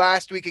they did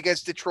last week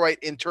against Detroit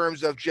in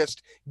terms of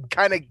just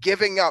kind of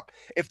giving up?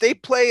 If they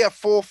play a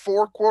full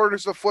 4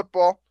 quarters of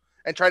football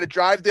and try to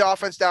drive the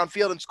offense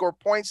downfield and score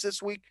points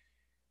this week,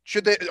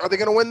 are they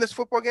going to win this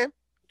football game?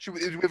 Do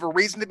we have a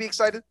reason to be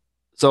excited?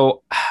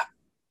 So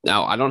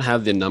now I don't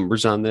have the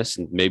numbers on this,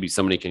 and maybe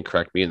somebody can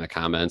correct me in the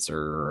comments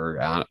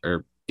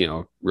or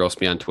roast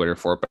me on Twitter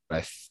for it. But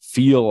I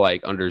feel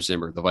like under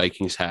Zimmer, the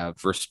Vikings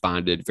have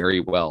responded very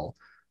well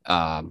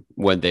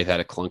when they've had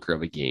a clunker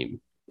of a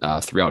game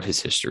throughout his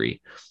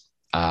history.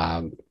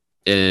 And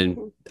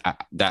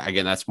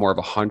that's more of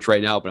a hunch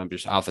right now, but I'm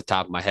just off the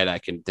top of my head, I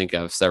can think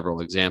of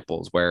several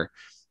examples where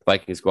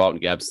Vikings go out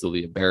and get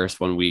absolutely embarrassed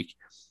one week,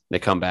 They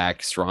come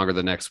back stronger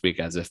the next week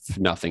as if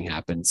nothing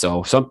happened.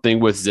 So something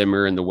with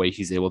Zimmer and the way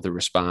he's able to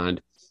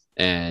respond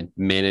and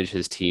manage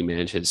his team,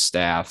 manage his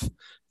staff,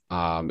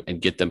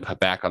 and get them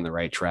back on the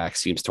right track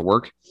seems to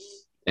work.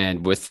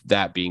 And with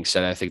that being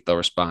said, I think they'll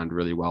respond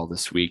really well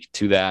this week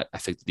to that. I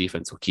think the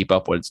defense will keep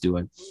up what it's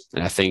doing.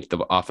 And I think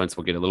the offense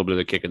will get a little bit of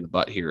a kick in the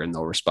butt here, and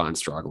they'll respond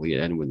strongly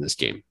and win this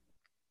game.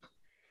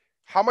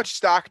 How much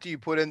stock do you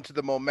put into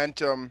the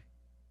momentum?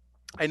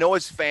 I know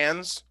as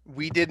fans,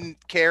 we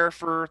didn't care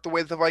for the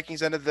way the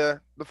Vikings ended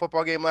the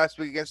football game last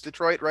week against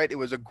Detroit, right? It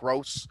was a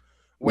gross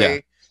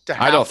way to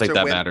have I don't think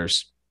that win.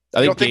 matters.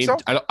 I think so?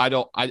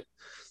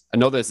 I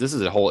know this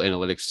is a whole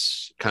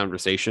analytics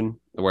conversation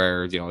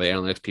where, the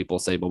analytics people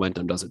say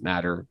momentum doesn't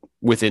matter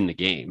within the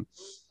game.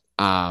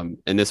 And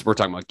we're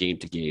talking about game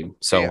to game.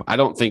 So yeah. I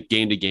don't think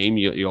game to game,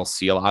 you'll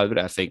see a lot of it.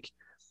 I think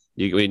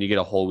when you get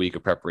a whole week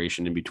of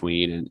preparation in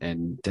between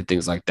and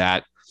things like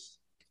that,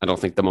 I don't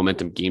think the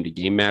momentum game to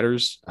game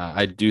matters.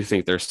 I do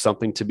think there's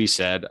something to be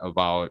said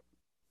about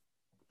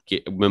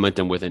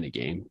momentum within a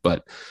game,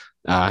 but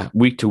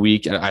week to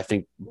week, I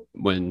think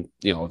when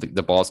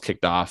the ball's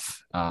kicked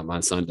off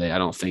on Sunday, I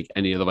don't think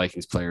any of the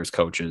Vikings players,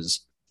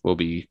 coaches will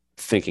be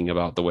thinking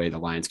about the way the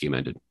Lions game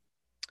ended.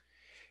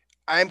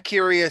 I'm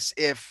curious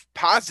if,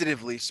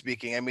 positively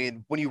speaking, I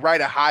mean, when you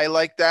ride a high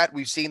like that,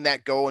 we've seen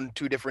that go in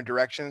two different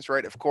directions,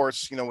 right? Of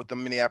course, with the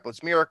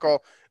Minneapolis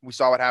Miracle, we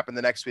saw what happened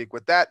the next week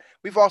with that.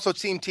 We've also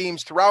seen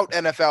teams throughout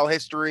NFL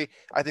history.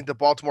 I think the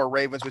Baltimore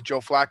Ravens with Joe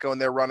Flacco and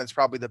their run is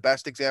probably the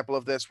best example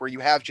of this, where you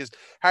have just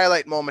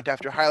highlight moment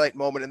after highlight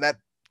moment, and that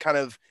kind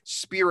of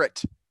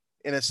spirit,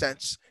 in a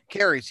sense,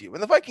 carries you.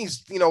 And the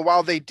Vikings,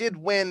 while they did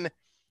win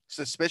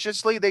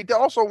suspiciously, they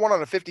also won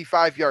on a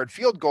 55-yard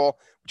field goal,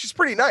 which is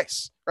pretty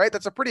nice, right?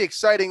 That's a pretty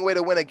exciting way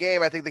to win a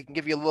game. I think they can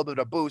give you a little bit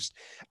of a boost.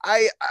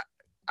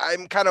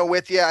 I'm kind of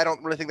with you. I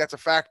don't really think that's a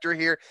factor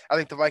here. I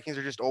think the Vikings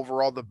are just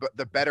overall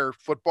the better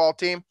football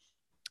team.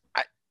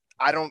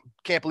 I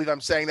can't believe I'm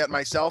saying that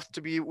myself,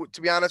 to be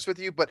honest with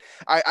you, but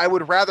I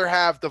would rather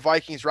have the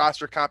Vikings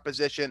roster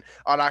composition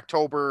on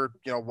October,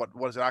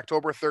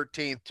 October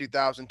 13th,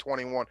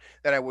 2021,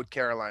 than I would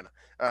Carolina,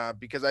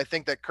 because I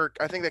think that Kirk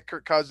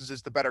Cousins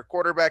is the better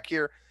quarterback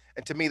here.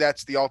 And to me,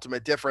 that's the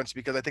ultimate difference,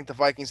 because I think the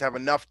Vikings have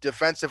enough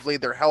defensively.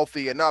 They're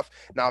healthy enough.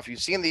 Now, if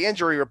you've seen the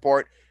injury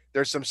report,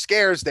 there's some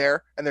scares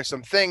there, and there's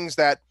some things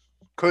that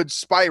could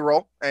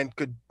spiral and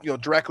could,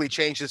 directly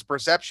change his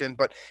perception.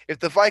 But if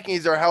the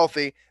Vikings are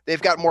healthy, they've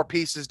got more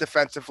pieces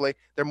defensively.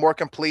 They're more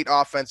complete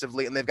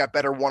offensively, and they've got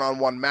better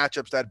one-on-one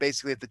matchups that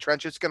basically, if the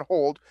trenches can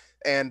hold,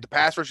 and the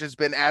pass rush has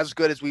been as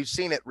good as we've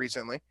seen it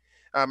recently.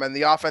 And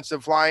the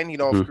offensive line,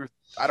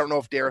 I don't know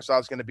if Darrisaw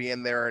is going to be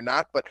in there or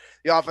not, but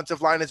the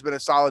offensive line has been a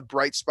solid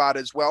bright spot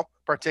as well,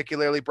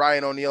 particularly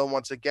Brian O'Neill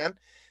once again.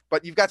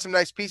 But you've got some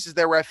nice pieces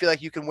there where I feel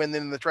like you can win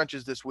in the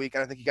trenches this week,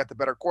 and I think you got the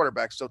better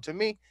quarterback. So to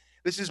me,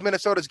 this is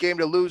Minnesota's game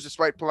to lose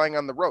despite playing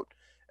on the road.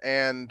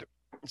 And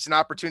it's an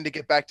opportunity to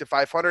get back to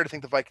 500. I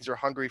think the Vikings are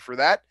hungry for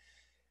that.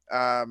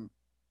 And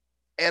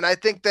I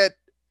think that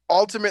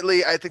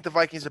ultimately, I think the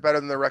Vikings are better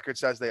than their record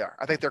says they are.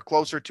 I think they're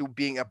closer to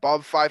being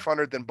above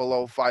 500 than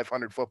below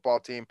 500 football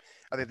team.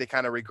 I think they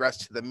kind of regress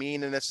to the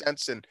mean in a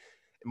sense, and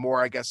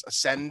more, I guess,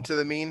 ascend to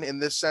the mean in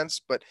this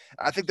sense. But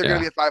I think they're going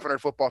to be a 500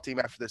 football team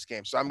after this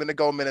game. So I'm going to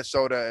go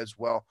Minnesota as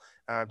well.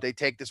 They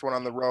take this one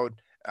on the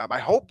road. I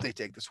hope they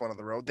take this one on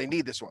the road. They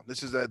need this one.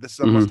 This is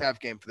a must-have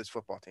game for this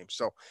football team.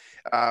 So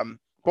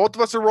both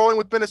of us are rolling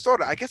with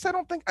Minnesota. I guess I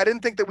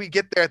didn't think that we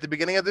get there at the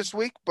beginning of this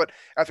week, but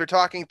after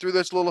talking through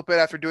this a little bit,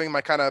 after doing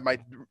my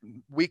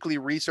weekly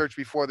research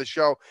before the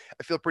show,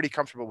 I feel pretty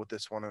comfortable with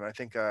this one, and I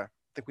think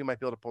we might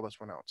be able to pull this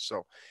one out.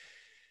 So,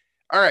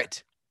 all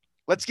right.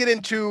 Let's get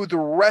into the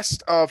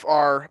rest of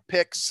our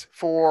picks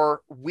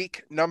for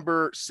week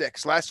number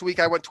 6. Last week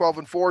I went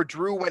 12-4.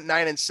 Drew went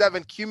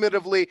 9-7.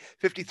 Cumulatively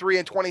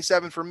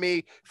 53-27 for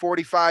me,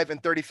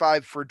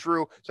 45-35 for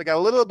Drew. So I got a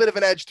little bit of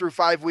an edge through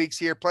 5 weeks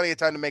here. Plenty of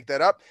time to make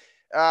that up.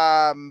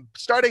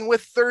 Starting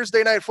with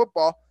Thursday Night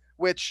Football,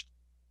 which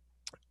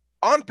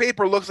on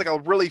paper looks like a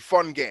really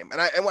fun game.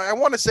 And I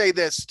want to say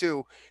this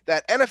too,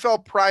 that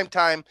NFL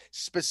primetime,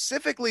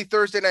 specifically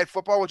Thursday Night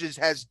Football, which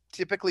has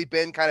typically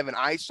been kind of an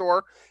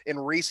eyesore in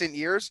recent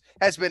years,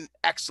 has been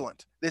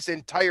excellent this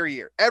entire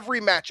year.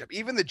 Every matchup,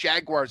 even the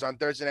Jaguars on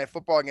Thursday Night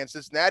Football against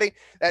Cincinnati,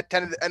 that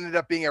ended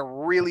up being a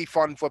really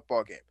fun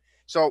football game.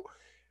 So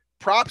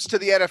props to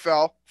the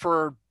NFL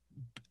for,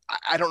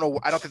 I don't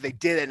know, I don't think they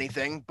did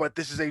anything, but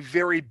this is a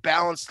very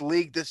balanced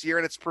league this year,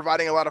 and it's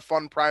providing a lot of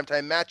fun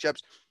primetime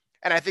matchups.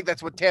 And I think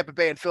that's what Tampa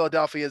Bay and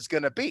Philadelphia is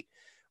going to be.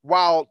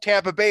 While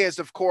Tampa Bay is,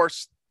 of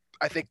course,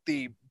 I think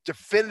the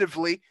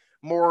definitively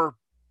more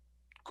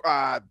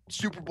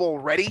Super Bowl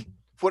ready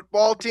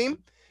football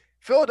team,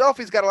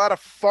 Philadelphia's got a lot of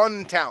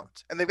fun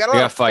talent, and they've got a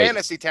lot of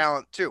fantasy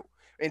talent too.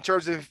 In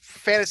terms of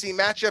fantasy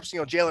matchups,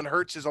 Jalen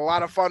Hurts is a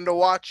lot of fun to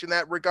watch in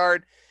that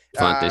regard.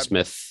 Devontae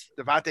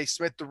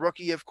Smith, the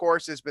rookie, of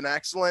course, has been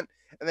excellent.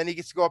 And then he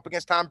gets to go up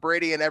against Tom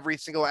Brady and every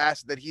single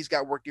asset that he's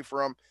got working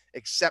for him,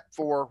 except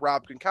for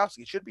Rob Gronkowski.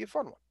 It should be a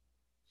fun one.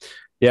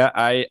 Yeah,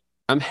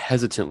 I'm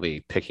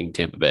hesitantly picking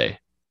Tampa Bay.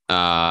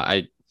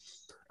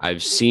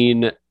 I've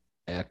seen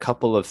a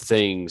couple of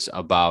things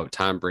about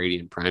Tom Brady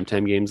in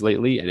primetime games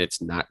lately, and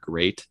it's not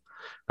great.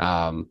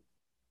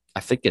 I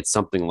think it's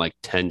something like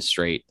 10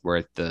 straight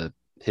where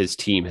his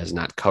team has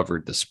not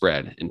covered the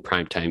spread in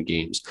primetime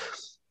games.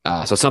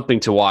 So something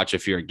to watch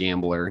if you're a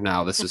gambler.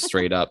 Now, this is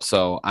straight up.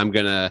 So I'm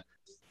going to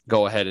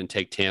go ahead and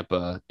take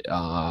Tampa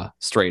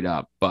straight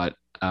up. But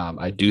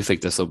I do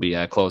think this will be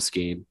a close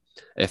game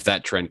if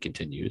that trend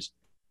continues.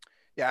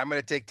 Yeah, I'm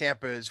going to take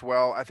Tampa as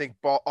well. I think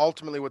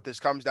ultimately what this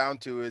comes down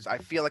to is I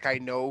feel like I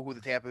know who the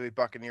Tampa Bay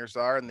Buccaneers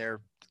are, and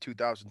they're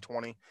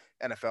 2020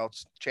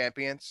 NFL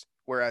champions,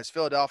 whereas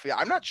Philadelphia,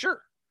 I'm not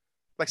sure.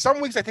 Like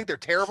some weeks I think they're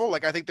terrible.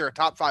 Like I think they're a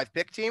top 5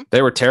 pick team.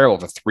 They were terrible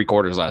for 3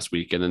 quarters last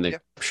week, and then they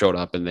showed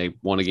up and they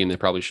won a game they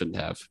probably shouldn't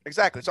have.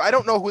 Exactly. So I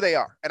don't know who they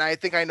are, and I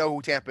think I know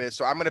who Tampa is.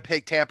 So I'm going to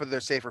pick Tampa,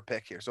 their safer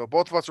pick here. So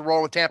both of us are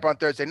rolling with Tampa on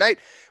Thursday night,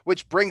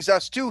 which brings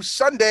us to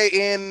Sunday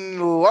in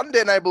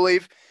London, I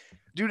believe.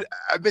 Dude,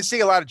 I've been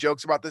seeing a lot of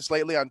jokes about this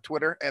lately on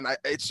Twitter, and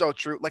it's so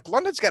true. Like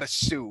London's got to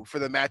sue for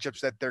the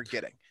matchups that they're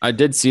getting. I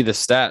did see the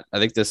stat. I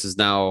think this is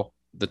now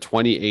the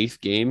 28th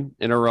game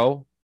in a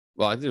row.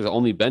 Well, I think there's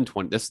only been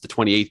 20. This is the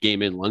 28th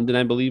game in London,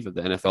 I believe, of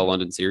the NFL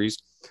London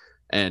series.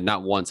 And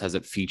not once has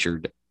it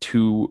featured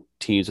 2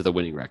 teams with a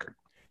winning record.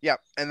 Yeah,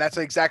 and that's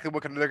exactly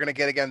what they're going to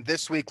get again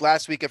this week.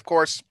 Last week, of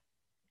course,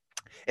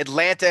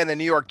 Atlanta and the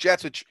New York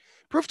Jets, which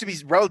proved to be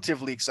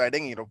relatively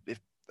exciting,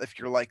 if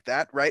you're like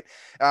that, right?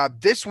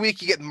 This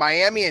week, you get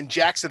Miami and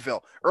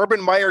Jacksonville. Urban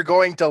Meyer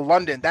going to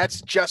London. That's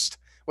just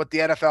what the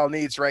NFL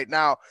needs right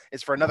now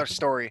is for another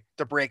story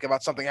to break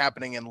about something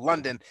happening in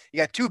London. You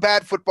got 2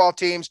 bad football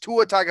teams.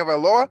 Tua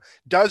Tagovailoa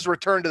does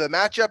return to the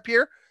matchup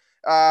here.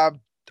 I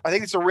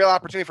think it's a real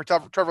opportunity for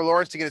Trevor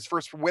Lawrence to get his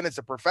first win as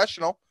a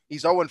professional.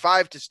 He's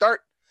 0-5 to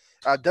start.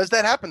 Does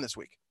that happen this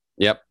week?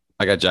 Yep.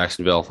 I got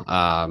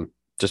Jacksonville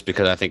just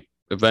because I think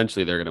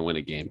eventually they're going to win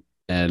a game.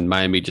 And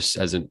Miami just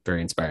isn't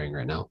very inspiring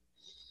right now.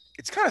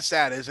 It's kind of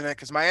sad, isn't it?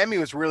 Because Miami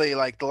was really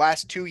like the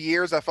last 2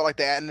 years, I felt like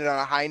they ended on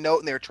a high note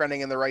and they were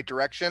trending in the right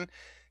direction.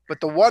 But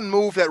the one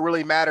move that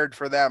really mattered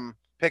for them,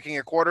 picking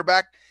a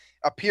quarterback,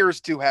 appears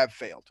to have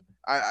failed.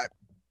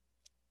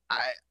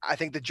 I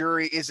think the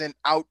jury isn't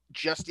out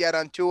just yet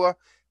on Tua,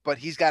 but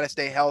he's got to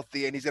stay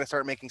healthy and he's going to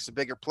start making some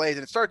bigger plays.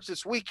 And it starts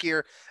this week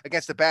here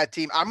against a bad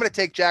team. I'm going to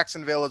take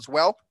Jacksonville as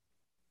well.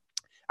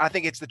 I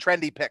think it's the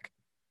trendy pick,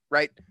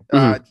 right?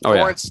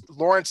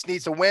 Lawrence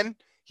needs a win.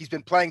 He's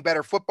been playing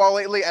better football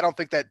lately. I don't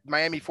think that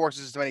Miami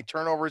forces as many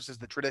turnovers as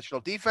the traditional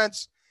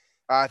defense.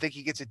 I think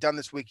he gets it done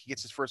this week. He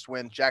gets his first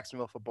win.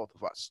 Jacksonville for both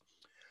of us.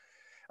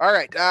 All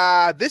right.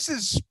 This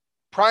is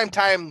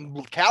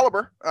primetime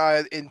caliber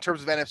in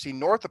terms of NFC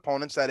North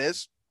opponents, that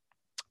is.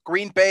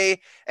 Green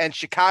Bay and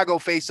Chicago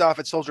face off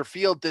at Soldier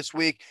Field this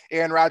week.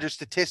 Aaron Rodgers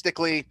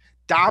statistically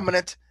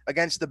dominant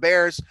against the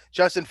Bears.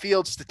 Justin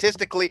Fields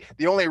statistically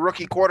the only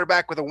rookie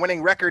quarterback with a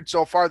winning record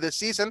so far this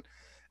season.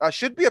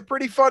 Should be a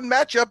pretty fun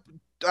matchup.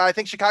 I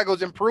think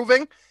Chicago's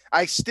improving.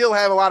 I still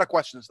have a lot of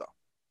questions,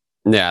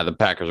 though. Yeah, the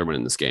Packers are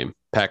winning this game.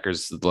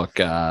 Packers look,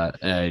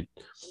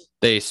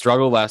 they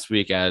struggled last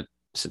week at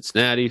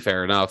Cincinnati.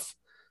 Fair enough.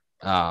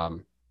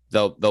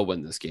 They'll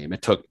win this game.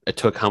 It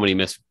took how many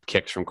missed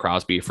kicks from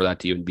Crosby for that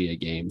to even be a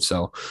game.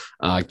 So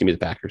give me the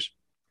Packers.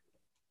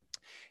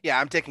 Yeah,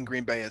 I'm taking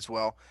Green Bay as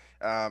well.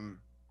 I'm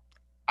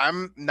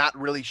not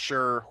really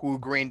sure who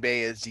Green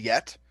Bay is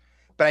yet,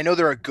 but I know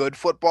they're a good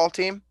football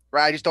team.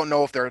 Right, I just don't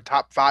know if they're a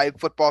top 5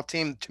 football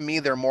team. To me,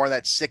 they're more in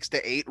that 6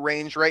 to 8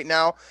 range right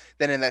now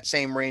than in that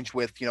same range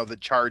with, the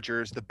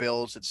Chargers, the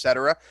Bills,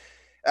 etc.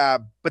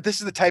 But this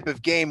is the type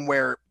of game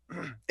where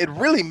it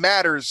really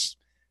matters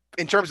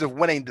in terms of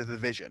winning the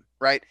division,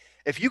 right?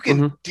 If you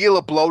can deal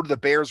a blow to the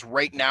Bears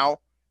right now,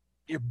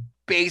 you're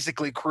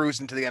basically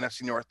cruising to the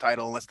NFC North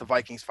title unless the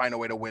Vikings find a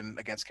way to win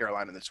against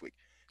Carolina this week.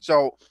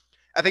 So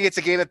I think it's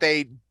a game that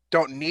they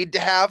don't need to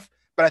have.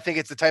 But I think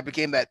it's the type of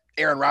game that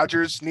Aaron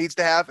Rodgers needs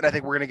to have. And I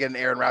think we're going to get an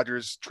Aaron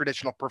Rodgers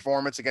traditional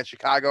performance against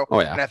Chicago.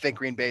 Oh, yeah. And I think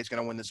Green Bay is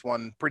going to win this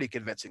one pretty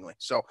convincingly.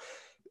 So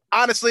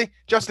honestly,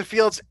 Justin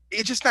Fields,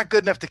 it's just not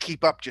good enough to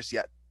keep up just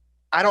yet.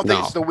 I don't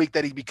think it's the week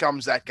that he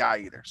becomes that guy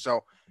either.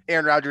 So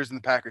Aaron Rodgers and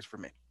the Packers for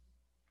me.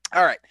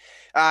 All right.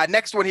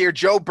 Next one here,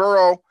 Joe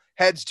Burrow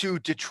heads to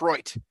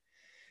Detroit.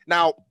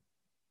 Now,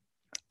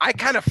 I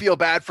kind of feel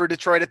bad for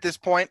Detroit at this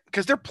point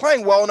because they're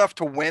playing well enough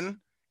to win,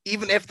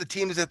 even if the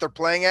teams that they're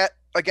playing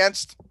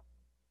against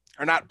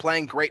are not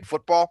playing great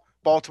football,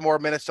 Baltimore,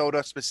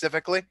 Minnesota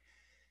specifically.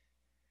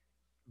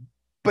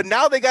 But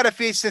now they got to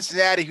face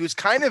Cincinnati, who's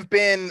kind of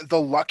been the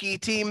lucky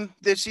team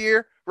this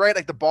year, right?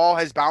 Like the ball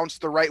has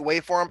bounced the right way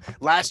for them.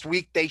 Last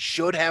week, they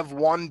should have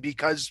won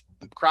because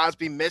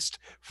Crosby missed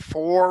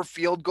 4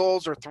 field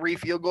goals or 3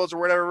 field goals or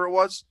whatever it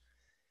was.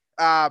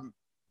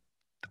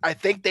 I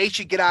think they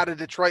should get out of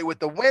Detroit with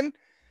the win.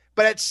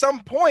 But at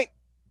some point,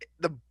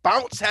 the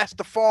bounce has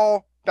to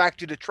fall back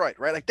to Detroit,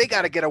 right? Like they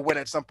got to get a win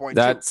at some point.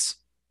 That's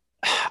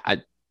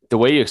the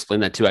way you explain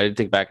that too. I didn't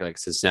think back like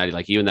Cincinnati,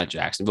 like even that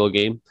Jacksonville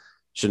game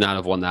should not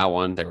have won that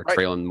one. They were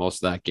trailing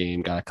most of that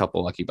game, got a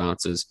couple lucky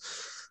bounces.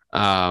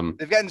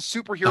 They've gotten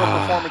superhero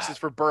performances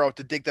for Burrow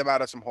to dig them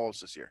out of some holes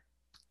this year.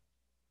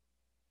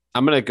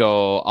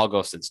 I'll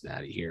go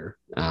Cincinnati here,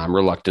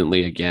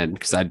 reluctantly again,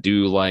 because I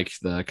do like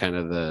the kind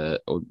of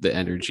the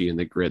energy and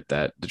the grit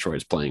that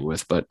Detroit's playing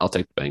with, but I'll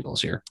take the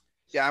Bengals here.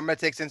 Yeah, I'm going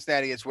to take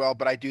Cincinnati as well,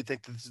 but I do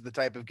think this is the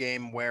type of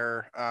game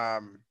where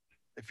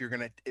if you're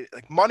going to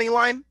like money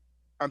line,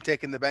 I'm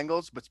taking the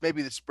Bengals, but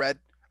maybe the spread,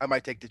 I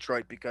might take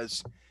Detroit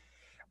because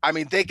I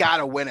mean, they got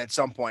to win at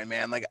some point,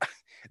 man. Like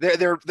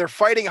they're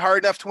fighting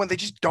hard enough to win. They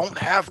just don't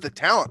have the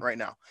talent right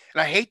now.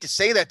 And I hate to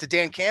say that to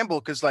Dan Campbell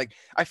because like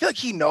I feel like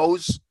he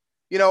knows,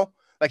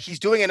 like he's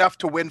doing enough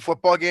to win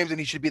football games and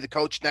he should be the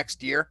coach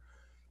next year.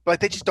 But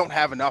they just don't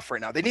have enough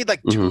right now. They need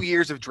like 2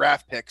 years of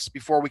draft picks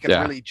before we can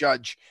really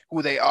judge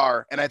who they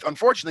are. And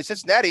unfortunately,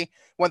 Cincinnati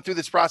went through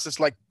this process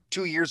like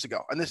 2 years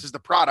ago, and this is the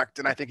product.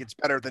 And I think it's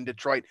better than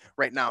Detroit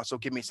right now. So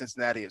give me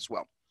Cincinnati as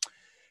well.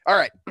 All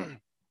right.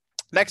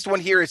 Next one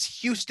here is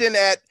Houston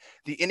at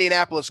the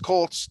Indianapolis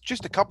Colts.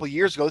 Just a couple of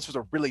years ago, this was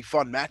a really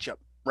fun matchup,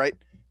 right?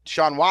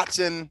 Deshaun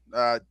Watson,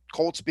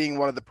 Colts being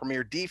one of the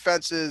premier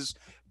defenses,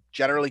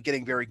 generally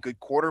getting very good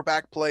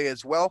quarterback play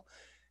as well.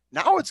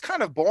 Now it's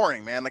kind of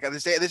boring, man. Like I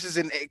say, this is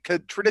a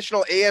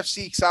traditional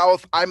AFC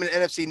South. I'm an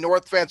NFC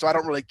North fan, so I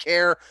don't really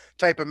care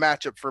type of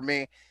matchup for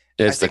me.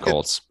 It's the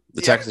Colts.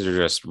 The Texans are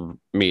just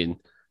mean.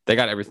 They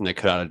got everything they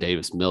could out of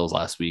Davis Mills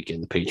last week,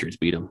 and the Patriots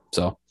beat them.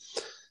 So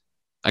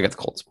I got the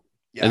Colts.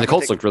 Yeah, and the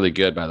Colts looked really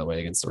good, by the way,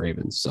 against the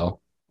Ravens. So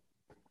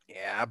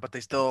yeah, but they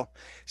still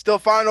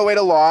find a way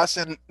to lose,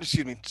 and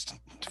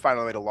find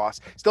a way to lose.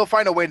 Still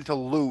find a way to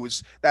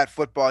lose that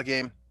football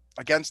game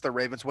against the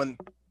Ravens when.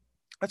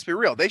 Let's be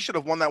real. They should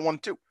have won that one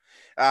too.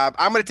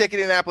 I'm going to take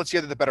Indianapolis here.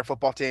 They're the better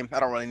football team.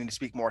 I don't really need to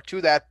speak more to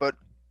that, but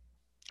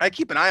I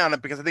keep an eye on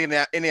it because I think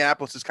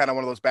Indianapolis is kind of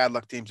one of those bad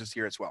luck teams this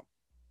year as well.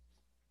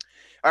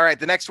 All right.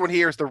 The next one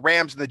here is the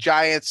Rams and the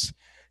Giants.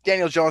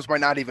 Daniel Jones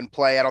might not even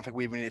play. I don't think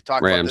we even need to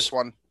talk about this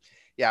one.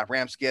 Yeah.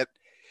 Rams get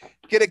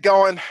it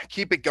going.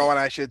 Keep it going,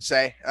 I should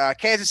say.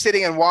 Kansas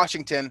City and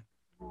Washington.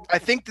 I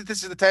think that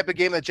this is the type of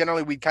game that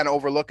generally we'd kind of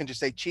overlook and just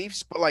say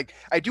Chiefs. But like,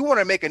 I do want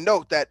to make a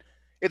note that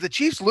if the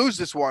Chiefs lose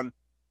this one,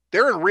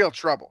 they're in real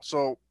trouble.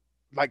 So,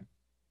 like,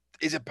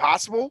 is it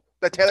possible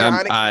that Taylor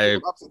Heineke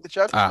upset the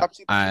Chiefs?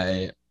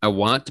 I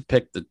want to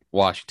pick the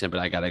Washington, but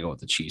I got to go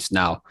with the Chiefs.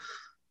 Now,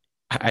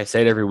 I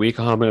say it every week,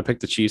 I'm going to pick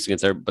the Chiefs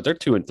against them, but they're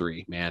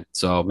 2-3, man.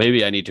 So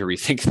maybe I need to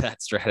rethink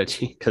that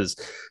strategy because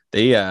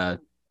they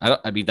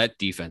that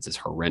defense is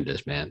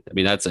horrendous, man. I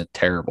mean, that's a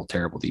terrible,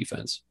 terrible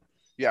defense.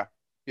 Yeah.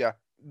 Yeah.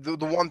 The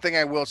one thing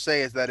I will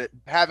say is that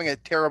having a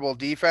terrible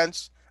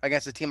defense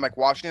against a team like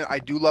Washington, I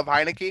do love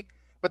Heineke.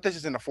 But this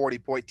isn't a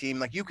 40-point team.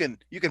 Like you can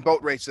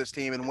boat race this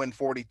team and win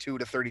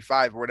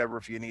 42-35 or whatever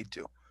if you need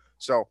to.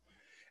 So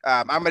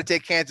I'm going to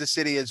take Kansas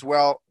City as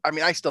well. I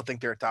mean, I still think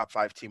they're a top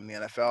 5 team in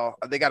the NFL.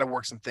 They got to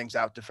work some things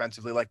out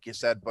defensively, like you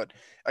said. But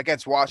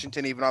against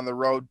Washington, even on the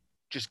road,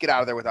 just get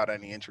out of there without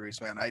any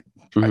injuries, man. I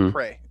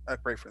pray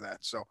for that.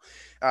 So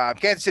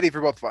Kansas City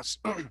for both of us.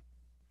 All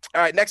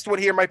right, next one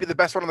here might be the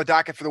best one on the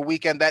docket for the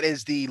weekend. That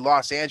is the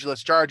Los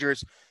Angeles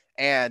Chargers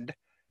and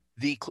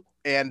the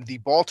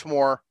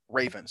Baltimore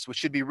Ravens, which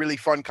should be really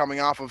fun coming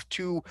off of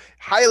 2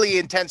 highly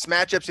intense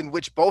matchups in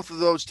which both of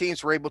those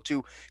teams were able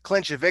to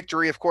clinch a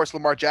victory. Of course,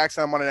 Lamar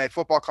Jackson on Monday Night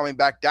Football coming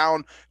back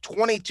down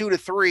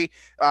 22-3,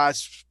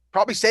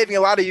 probably saving a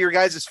lot of your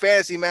guys'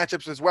 fantasy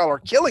matchups as well, or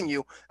killing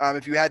you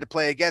if you had to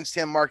play against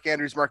him, Mark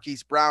Andrews,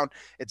 Marquise Brown,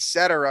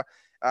 etc.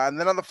 And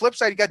then on the flip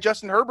side, you got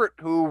Justin Herbert,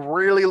 who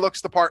really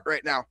looks the part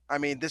right now. I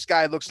mean, this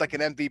guy looks like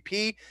an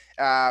MVP.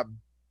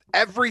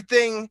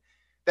 Everything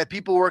that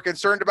people were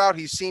concerned about,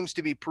 he seems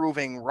to be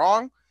proving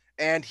wrong.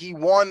 And he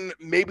won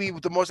maybe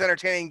the most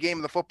entertaining game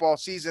of the football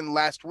season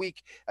last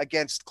week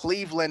against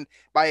Cleveland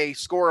by a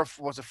score of,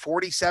 was it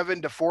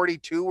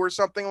 47-42 or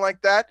something like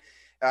that?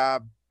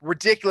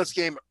 Ridiculous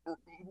game.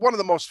 One of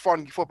the most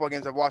fun football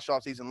games I've watched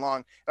all season long.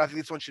 And I think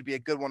this one should be a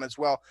good one as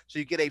well. So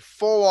you get a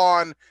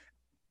full-on,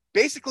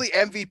 basically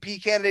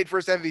MVP candidate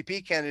versus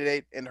MVP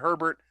candidate in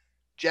Herbert,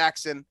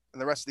 Jackson,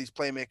 and the rest of these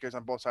playmakers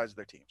on both sides of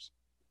their teams.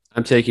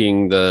 I'm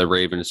taking the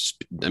Ravens.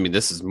 I mean,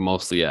 this is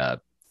mostly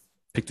a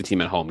pick the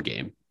team at home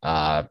game.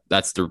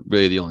 That's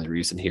really the only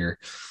reason here.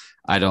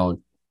 I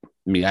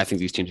think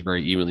these teams are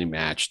very evenly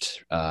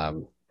matched. A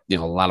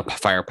lot of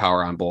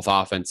firepower on both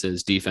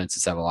offenses.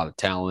 Defenses have a lot of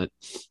talent.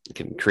 It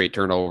can create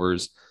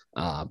turnovers.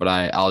 But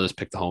I'll just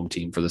pick the home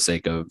team for the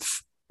sake of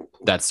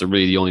that's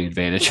really the only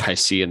advantage I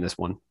see in this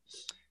one.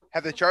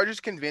 Have the Chargers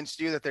convinced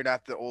you that they're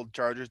not the old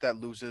Chargers that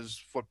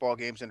loses football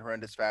games in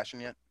horrendous fashion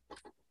yet?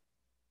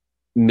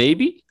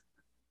 Maybe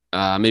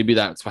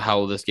that's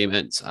how this game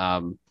ends.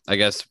 I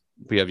guess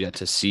we have yet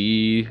to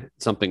see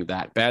something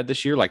that bad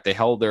this year. Like they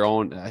held their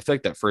own. I feel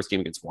like that first game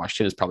against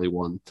Washington is probably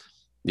one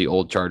the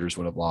old Chargers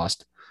would have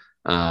lost,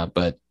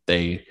 but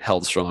they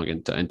held strong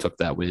and took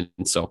that win.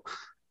 So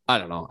I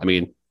don't know. I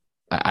mean,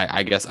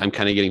 I guess I'm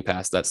kind of getting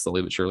past that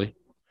slowly but surely.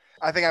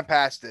 I think I'm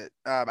past it.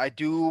 I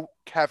do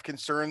have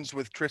concerns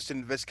with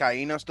Tristan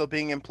Vizcaíno still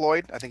being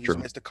employed. I think he's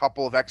missed a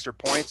couple of extra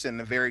points and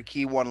a very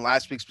key one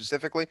last week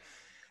specifically.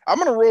 I'm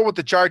going to roll with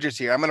the Chargers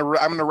here. I'm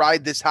going to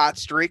ride this hot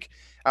streak.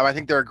 I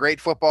think they're a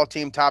great football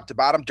team, top to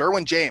bottom.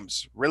 Derwin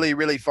James, really,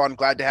 really fun.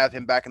 Glad to have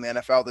him back in the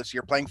NFL this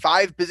year, playing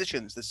 5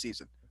 positions this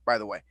season, by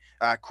the way.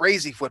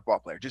 Crazy football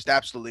player, just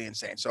absolutely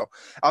insane. So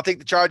I'll take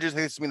the Chargers. I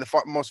think this will be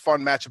the most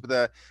fun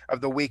matchup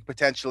of the week,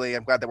 potentially.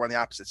 I'm glad that we're on the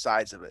opposite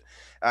sides of it.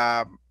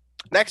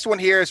 Next one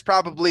here is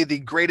probably the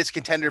greatest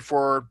contender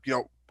for,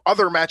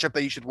 other matchup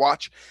that you should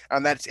watch,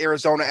 and that's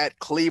Arizona at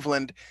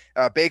Cleveland.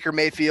 Baker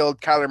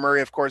Mayfield, Kyler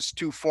Murray, of course,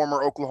 2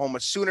 former Oklahoma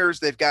Sooners.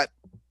 They've got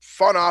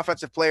fun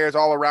offensive players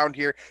all around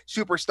here.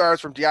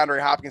 Superstars from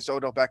DeAndre Hopkins to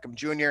Odell Beckham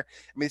Jr.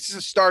 I mean, this is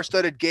a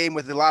star-studded game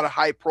with a lot of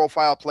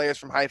high-profile players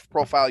from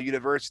high-profile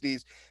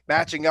universities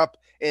matching up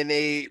in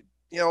a,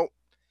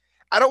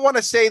 I don't want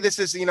to say this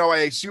is,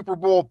 a Super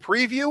Bowl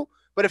preview,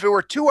 but if it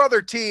were 2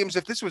 other teams,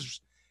 if this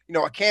was,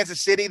 a Kansas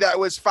City that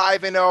was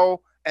 5-0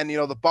 and,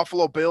 the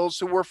Buffalo Bills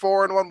who were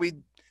 4-1,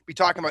 we'd be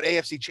talking about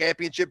AFC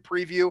Championship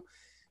preview.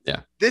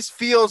 Yeah. This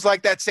feels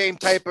like that same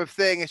type of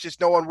thing. It's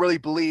just no one really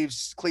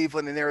believes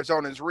Cleveland and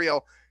Arizona is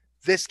real.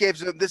 This game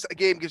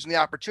gives them the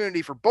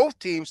opportunity for both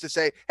teams to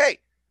say, hey,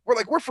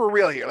 we're for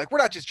real here. Like, we're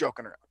not just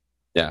joking around.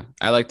 Yeah.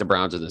 I like the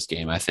Browns in this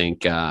game. I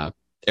think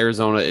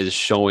Arizona is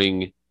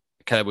showing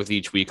kind of with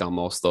each week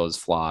almost those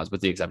flaws,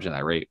 with the exception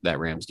of that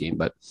Rams game.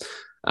 But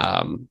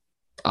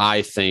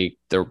I think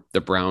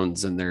the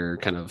Browns and their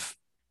kind of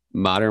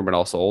modern, but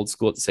also old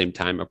school at the same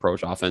time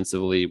approach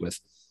offensively with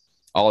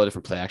all the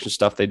different play action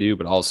stuff they do,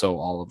 but also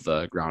all of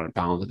the ground and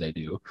pound that they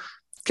do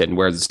can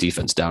wear this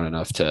defense down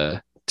enough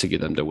to get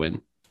them to win.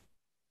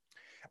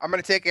 I'm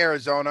going to take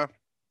Arizona.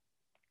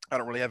 I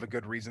don't really have a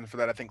good reason for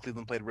that. I think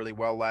Cleveland played really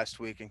well last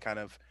week, and kind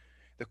of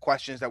the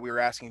questions that we were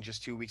asking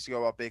just 2 weeks ago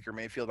about Baker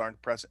Mayfield aren't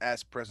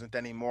as present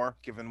anymore,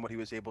 given what he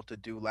was able to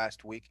do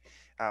last week.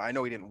 I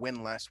know he didn't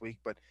win last week,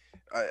 but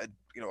a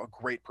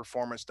great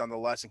performance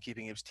nonetheless in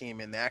keeping his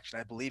team in action.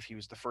 I believe he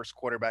was the first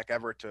quarterback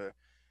ever to,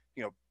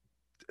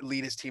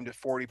 lead his team to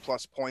 40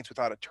 plus points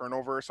without a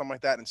turnover or something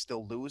like that and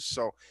still lose.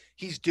 So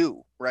he's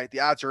due, right? The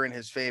odds are in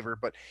his favor,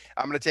 but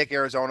I'm going to take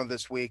Arizona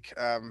this week.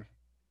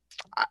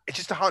 It's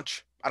just a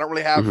hunch. I don't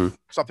really have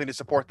something to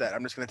support that.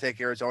 I'm just going to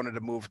take Arizona to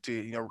move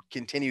to,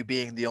 continue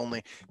being the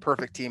only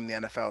perfect team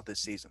in the NFL this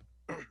season.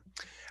 All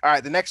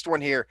right. The next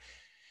one here,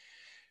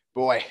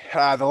 boy,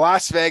 the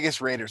Las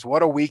Vegas Raiders,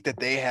 what a week that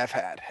they have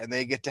had. And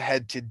they get to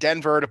head to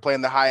Denver to play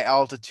in the high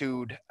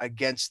altitude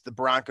against the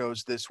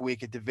Broncos this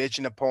week, a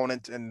division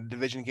opponent and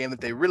division game that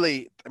they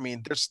really,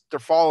 they're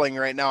falling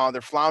right now.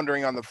 They're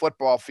floundering on the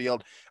football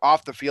field,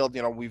 off the field.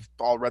 We've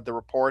all read the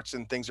reports,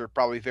 and things are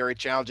probably very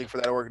challenging for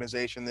that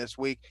organization this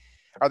week.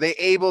 Are they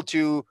able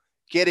to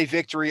get a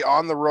victory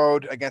on the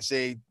road against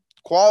a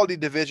quality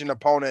division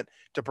opponent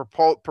to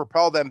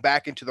propel them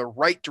back into the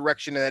right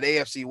direction in that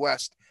AFC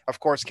West? Of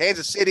course,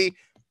 Kansas City,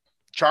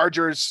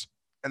 Chargers,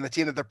 and the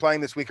team that they're playing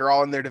this week are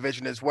all in their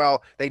division as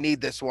well. They need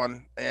this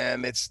one,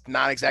 and it's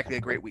not exactly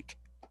a great week.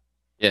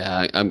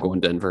 Yeah, I'm going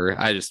Denver.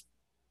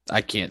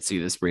 I can't see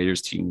this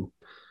Raiders team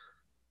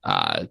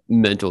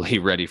mentally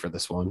ready for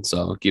this one.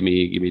 So give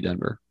me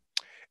Denver.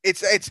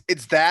 It's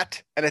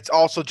that, and it's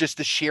also just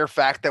the sheer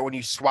fact that when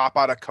you swap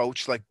out a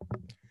coach, like,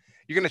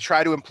 you're going to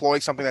try to employ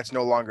something that's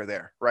no longer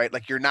there, right?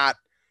 Like, you don't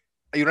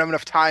have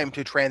enough time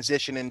to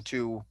transition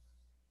into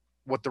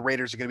what the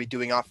Raiders are going to be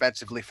doing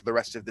offensively for the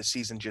rest of the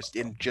season,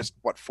 in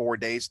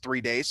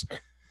 3 days.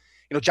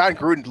 John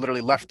Gruden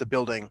literally left the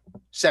building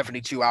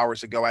 72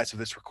 hours ago as of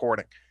this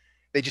recording.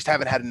 They just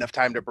haven't had enough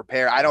time to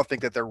prepare. I don't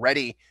think that they're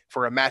ready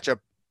for a matchup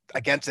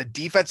against a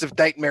defensive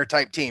nightmare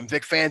type team,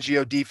 Vic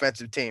Fangio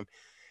defensive team.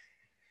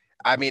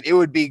 It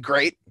would be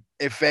great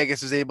if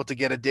Vegas is able to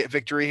get a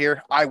victory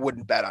here. I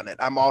wouldn't bet on it.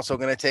 I'm also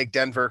going to take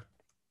Denver.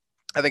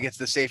 I think it's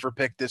the safer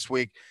pick this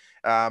week.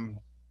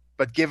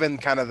 But given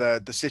kind of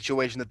the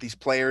situation that these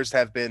players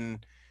have been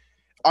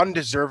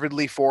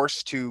undeservedly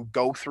forced to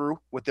go through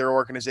with their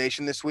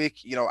organization this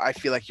week, I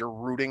feel like you're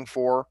rooting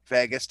for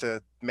Vegas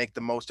to make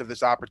the most of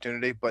this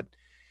opportunity, but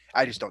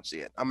I just don't see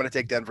it. I'm going to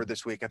take Denver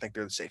this week. I think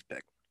they're the safe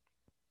pick.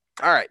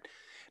 All right.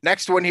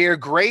 Next one here.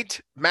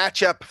 Great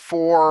matchup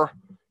for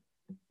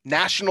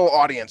national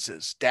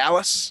audiences,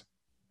 Dallas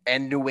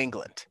and New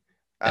England.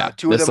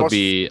 This will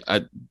be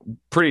a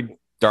pretty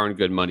darn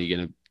good money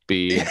going to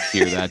be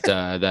here. That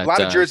a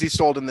lot of jerseys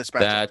sold in this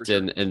matchup.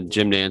 That and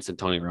Jim Nance and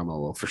Tony Romo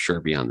will for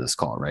sure be on this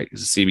call, right?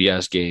 It's a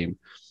CBS game.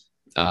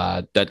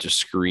 That just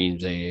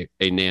screams a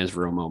Nance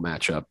Romo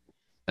matchup.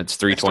 That's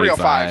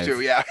 325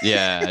 too. Yeah,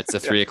 yeah. It's a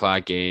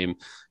 3:00 game.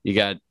 You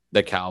got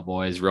the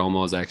Cowboys,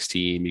 Romo's ex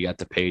team. You got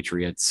the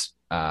Patriots.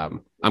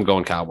 I'm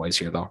going Cowboys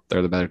here though.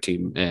 They're the better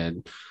team,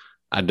 and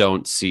I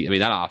don't see.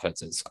 That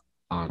offense is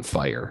on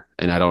fire,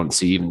 and I don't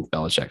see even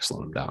Belichick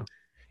slowing them down.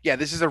 Yeah,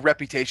 this is a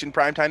reputation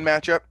primetime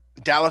matchup.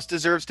 Dallas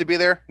deserves to be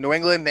there. New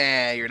England,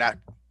 you're not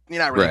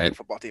really a good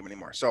football team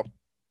anymore. So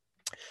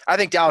I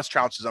think Dallas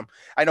trounces them.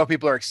 I know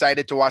people are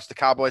excited to watch the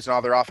Cowboys and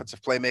all their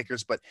offensive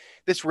playmakers, but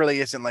this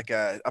really isn't like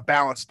a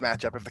balanced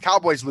matchup. If the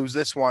Cowboys lose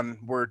this one,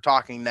 we're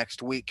talking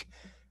next week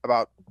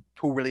about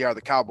who really are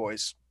the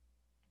Cowboys.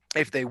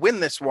 If they win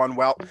this one,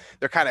 well,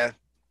 they're kind of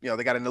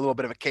they got in a little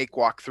bit of a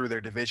cakewalk through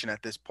their division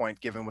at this point,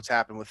 given what's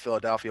happened with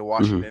Philadelphia,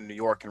 Washington, New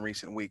York in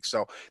recent weeks.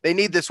 So they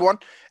need this one,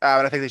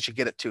 and I think they should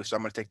get it too. So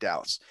I'm going to take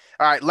Dallas.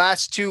 All right,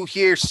 last two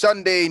here,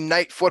 Sunday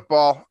Night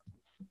Football.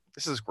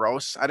 This is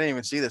gross. I didn't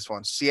even see this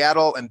one.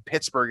 Seattle and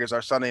Pittsburgh is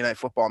our Sunday Night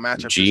Football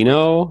matchup.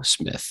 Geno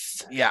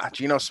Smith. Yeah,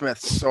 Geno Smith.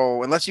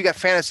 So unless you got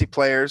fantasy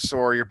players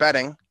or you're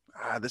betting,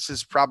 this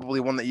is probably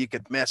one that you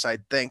could miss, I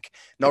think.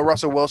 No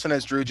Russell Wilson,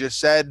 as Drew just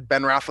said.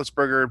 Ben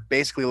Roethlisberger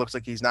basically looks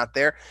like he's not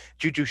there.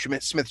 Juju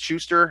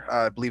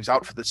Smith-Schuster believes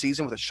out for the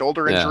season with a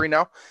shoulder injury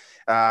now.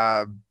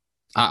 I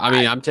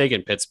mean, I'm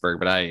taking Pittsburgh,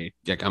 but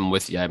I'm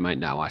with you. I might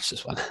not watch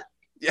this one.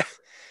 Yeah.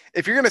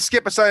 If you're going to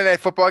skip a Sunday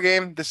Night Football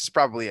game, this is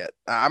probably it.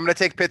 I'm going to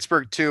take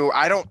Pittsburgh too.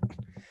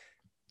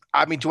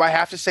 Do I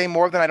have to say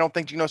more than I don't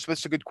think Geno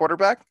Smith's a good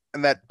quarterback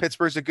and that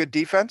Pittsburgh's a good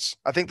defense?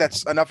 I think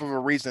that's enough of a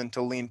reason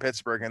to lean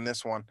Pittsburgh in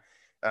this one.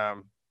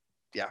 I'm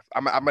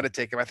going to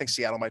take him. I think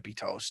Seattle might be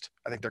toast.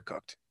 I think they're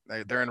cooked.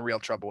 They're in real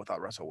trouble without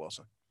Russell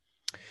Wilson.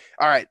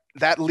 All right.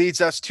 That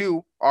leads us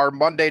to our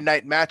Monday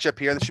night matchup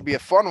here. This should be a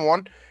fun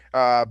one.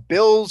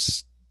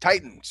 Bills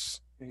Titans.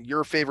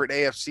 Your favorite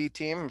AFC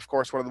team, of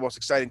course, one of the most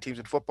exciting teams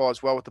in football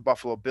as well, with the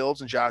Buffalo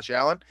Bills and Josh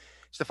Allen.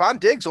 Stephon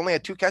Diggs only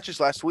had 2 catches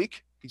last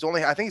week.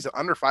 I think he's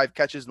under 5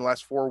 catches in the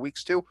last 4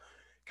 weeks too.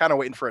 Kind of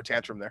waiting for a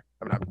tantrum there.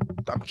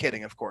 I'm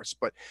kidding, of course,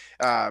 but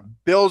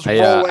Bills.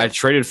 I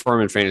traded for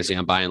him in fantasy.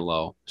 I'm buying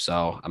low,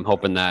 so I'm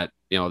hoping that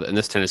and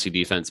this Tennessee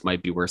defense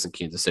might be worse than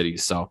Kansas City.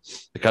 So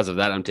because of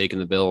that, I'm taking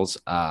the Bills.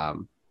 I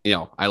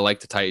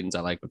like the Titans. I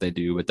like what they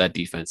do, but that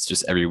defense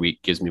just every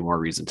week gives me more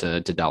reason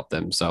to doubt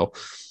them. So.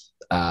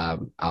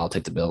 I'll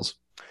take the Bills.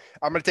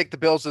 I'm going to take the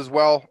Bills as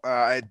well.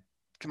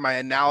 My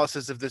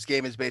analysis of this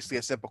game is basically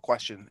a simple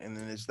question, and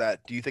then is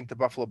that: do you think the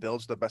Buffalo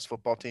Bills are the best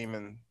football team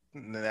in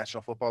the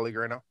National Football League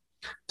right now?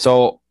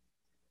 So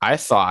I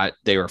thought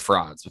they were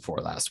frauds before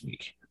last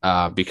week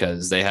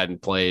because they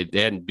hadn't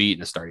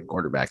beaten a starting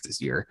quarterback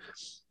this year.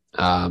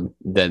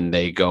 Then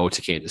they go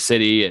to Kansas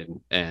City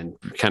and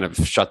kind of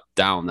shut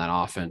down that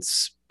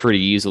offense pretty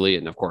easily,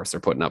 and of course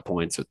they're putting up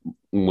points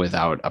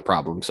without a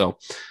problem. So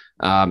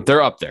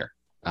they're up there.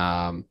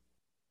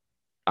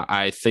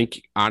 I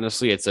think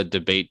honestly it's a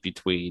debate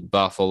between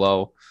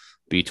Buffalo,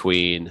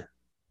 between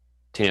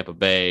Tampa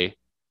Bay,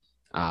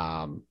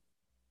 and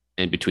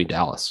between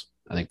Dallas.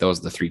 I think those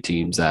are the 3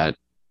 teams that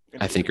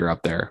I think are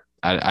up there.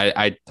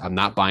 I'm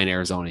not buying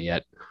Arizona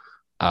yet.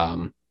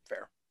 Fair.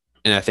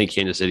 And I think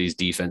Kansas City's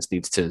defense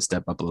needs to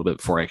step up a little bit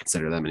before I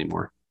consider them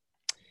anymore.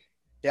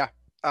 Yeah.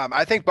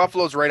 I think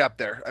Buffalo's right up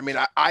there. I mean,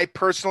 I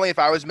personally, if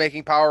I was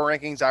making power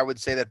rankings, I would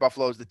say that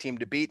Buffalo is the team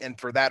to beat. And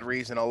for that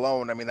reason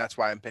alone, I mean, that's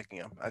why I'm picking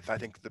them. I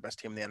think they're the best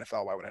team in the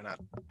NFL. Why would I not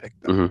pick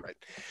them? Right.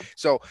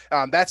 So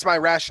that's my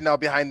rationale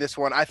behind this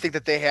one. I think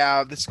that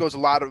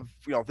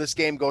this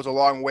game goes a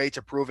long way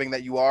to proving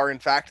that you are, in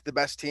fact, the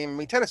best team. I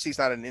mean, Tennessee's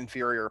not an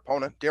inferior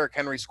opponent. Derrick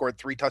Henry scored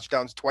 3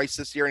 touchdowns twice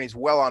this year, and he's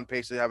well on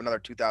pace to have another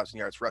 2,000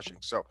 yards rushing.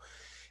 So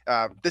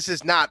this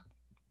is not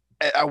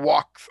a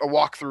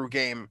walkthrough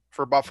game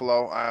for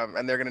Buffalo,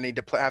 and they're going to need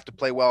to have to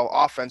play well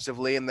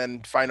offensively and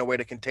then find a way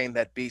to contain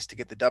that beast to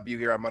get the W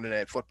here on Monday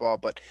Night Football.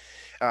 But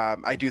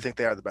I do think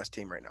they are the best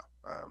team right now.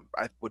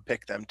 I would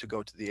pick them to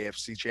go to the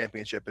AFC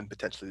Championship and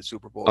potentially the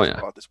Super Bowl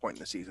at this point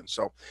in the season.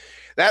 So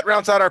that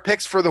rounds out our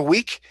picks for the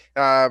week.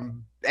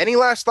 Any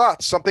last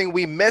thoughts? Something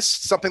we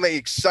missed? Something that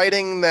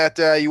exciting that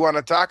you want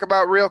to talk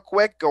about real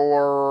quick,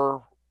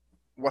 or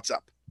what's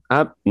up?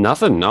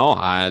 Nothing.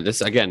 No.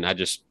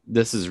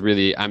 This is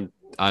really,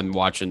 I'm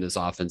watching this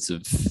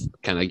offensive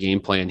kind of game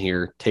plan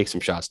here, take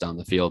some shots down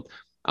the field.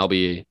 I'll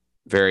be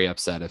very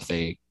upset if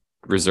they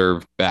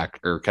reserve back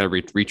or kind of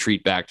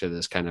retreat back to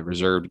this kind of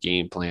reserved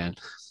game plan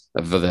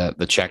of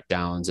the check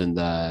downs and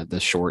the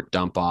short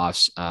dump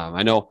offs.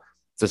 I know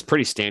it's a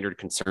pretty standard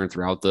concern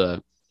throughout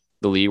the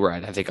league, where I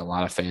think a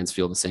lot of fans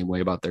feel the same way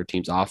about their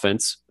team's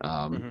offense.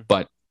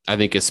 But I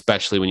think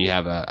especially when you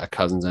have a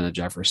Cousins and a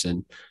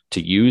Jefferson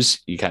to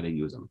use, you kind of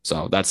use them.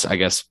 So that's, I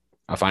guess,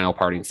 a final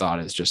parting thought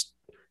is just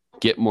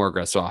get more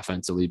aggressive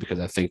offensively, because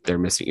I think they're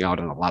missing out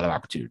on a lot of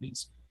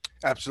opportunities.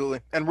 Absolutely.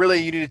 And really,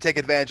 you need to take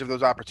advantage of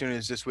those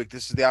opportunities this week.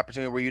 This is the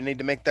opportunity where you need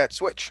to make that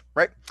switch,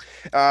 right?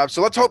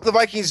 So let's hope the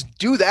Vikings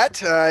do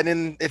that. And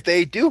then if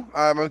they do,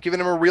 I'm giving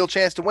them a real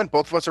chance to win.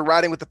 Both of us are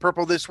riding with the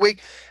purple this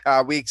week.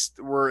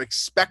 We're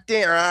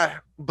expecting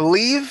or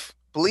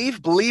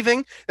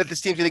believing that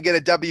this team's going to get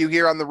a W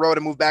here on the road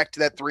and move back to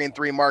that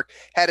 3-3 mark,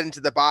 head into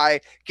the bye,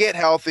 get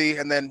healthy,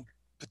 and then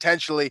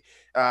potentially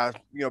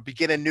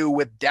begin anew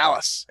with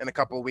Dallas in a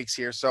couple of weeks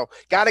here. So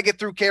got to get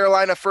through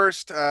Carolina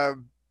first.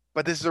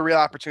 But this is a real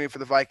opportunity for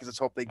the Vikings. Let's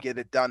hope they get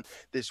it done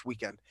this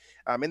weekend.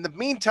 In the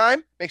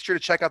meantime, make sure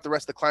to check out the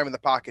rest of the Climb in the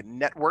Pocket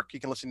network.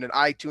 You can listen to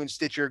iTunes,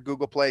 Stitcher,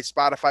 Google Play,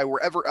 Spotify,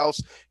 wherever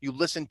else you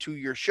listen to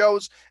your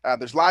shows.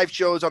 There's live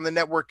shows on the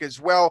network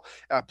as well.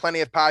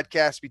 Plenty of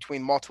podcasts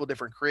between multiple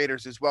different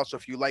creators as well. So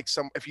if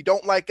you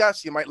don't like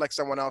us, you might like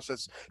someone else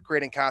that's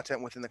creating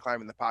content within the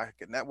Climb in the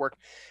Pocket network.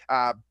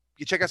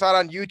 You check us out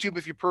on YouTube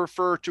if you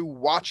prefer to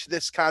watch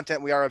this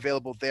content. We are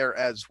available there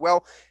as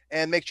well.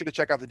 And make sure to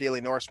check out the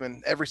Daily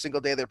Norseman. Every single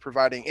day they're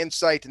providing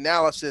insight,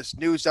 analysis,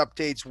 news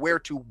updates, where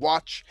to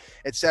watch,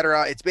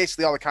 etc. It's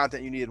basically all the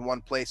content you need in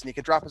one place. And you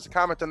can drop us a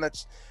comment on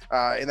that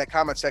in that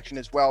comment section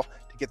as well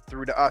to get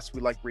through to us.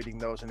 We like reading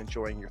those and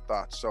enjoying your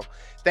thoughts. So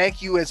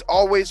thank you as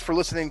always for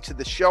listening to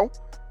the show.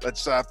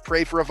 Let's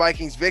pray for a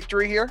Vikings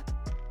victory here,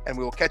 and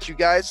we will catch you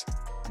guys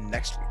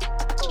next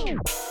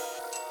week.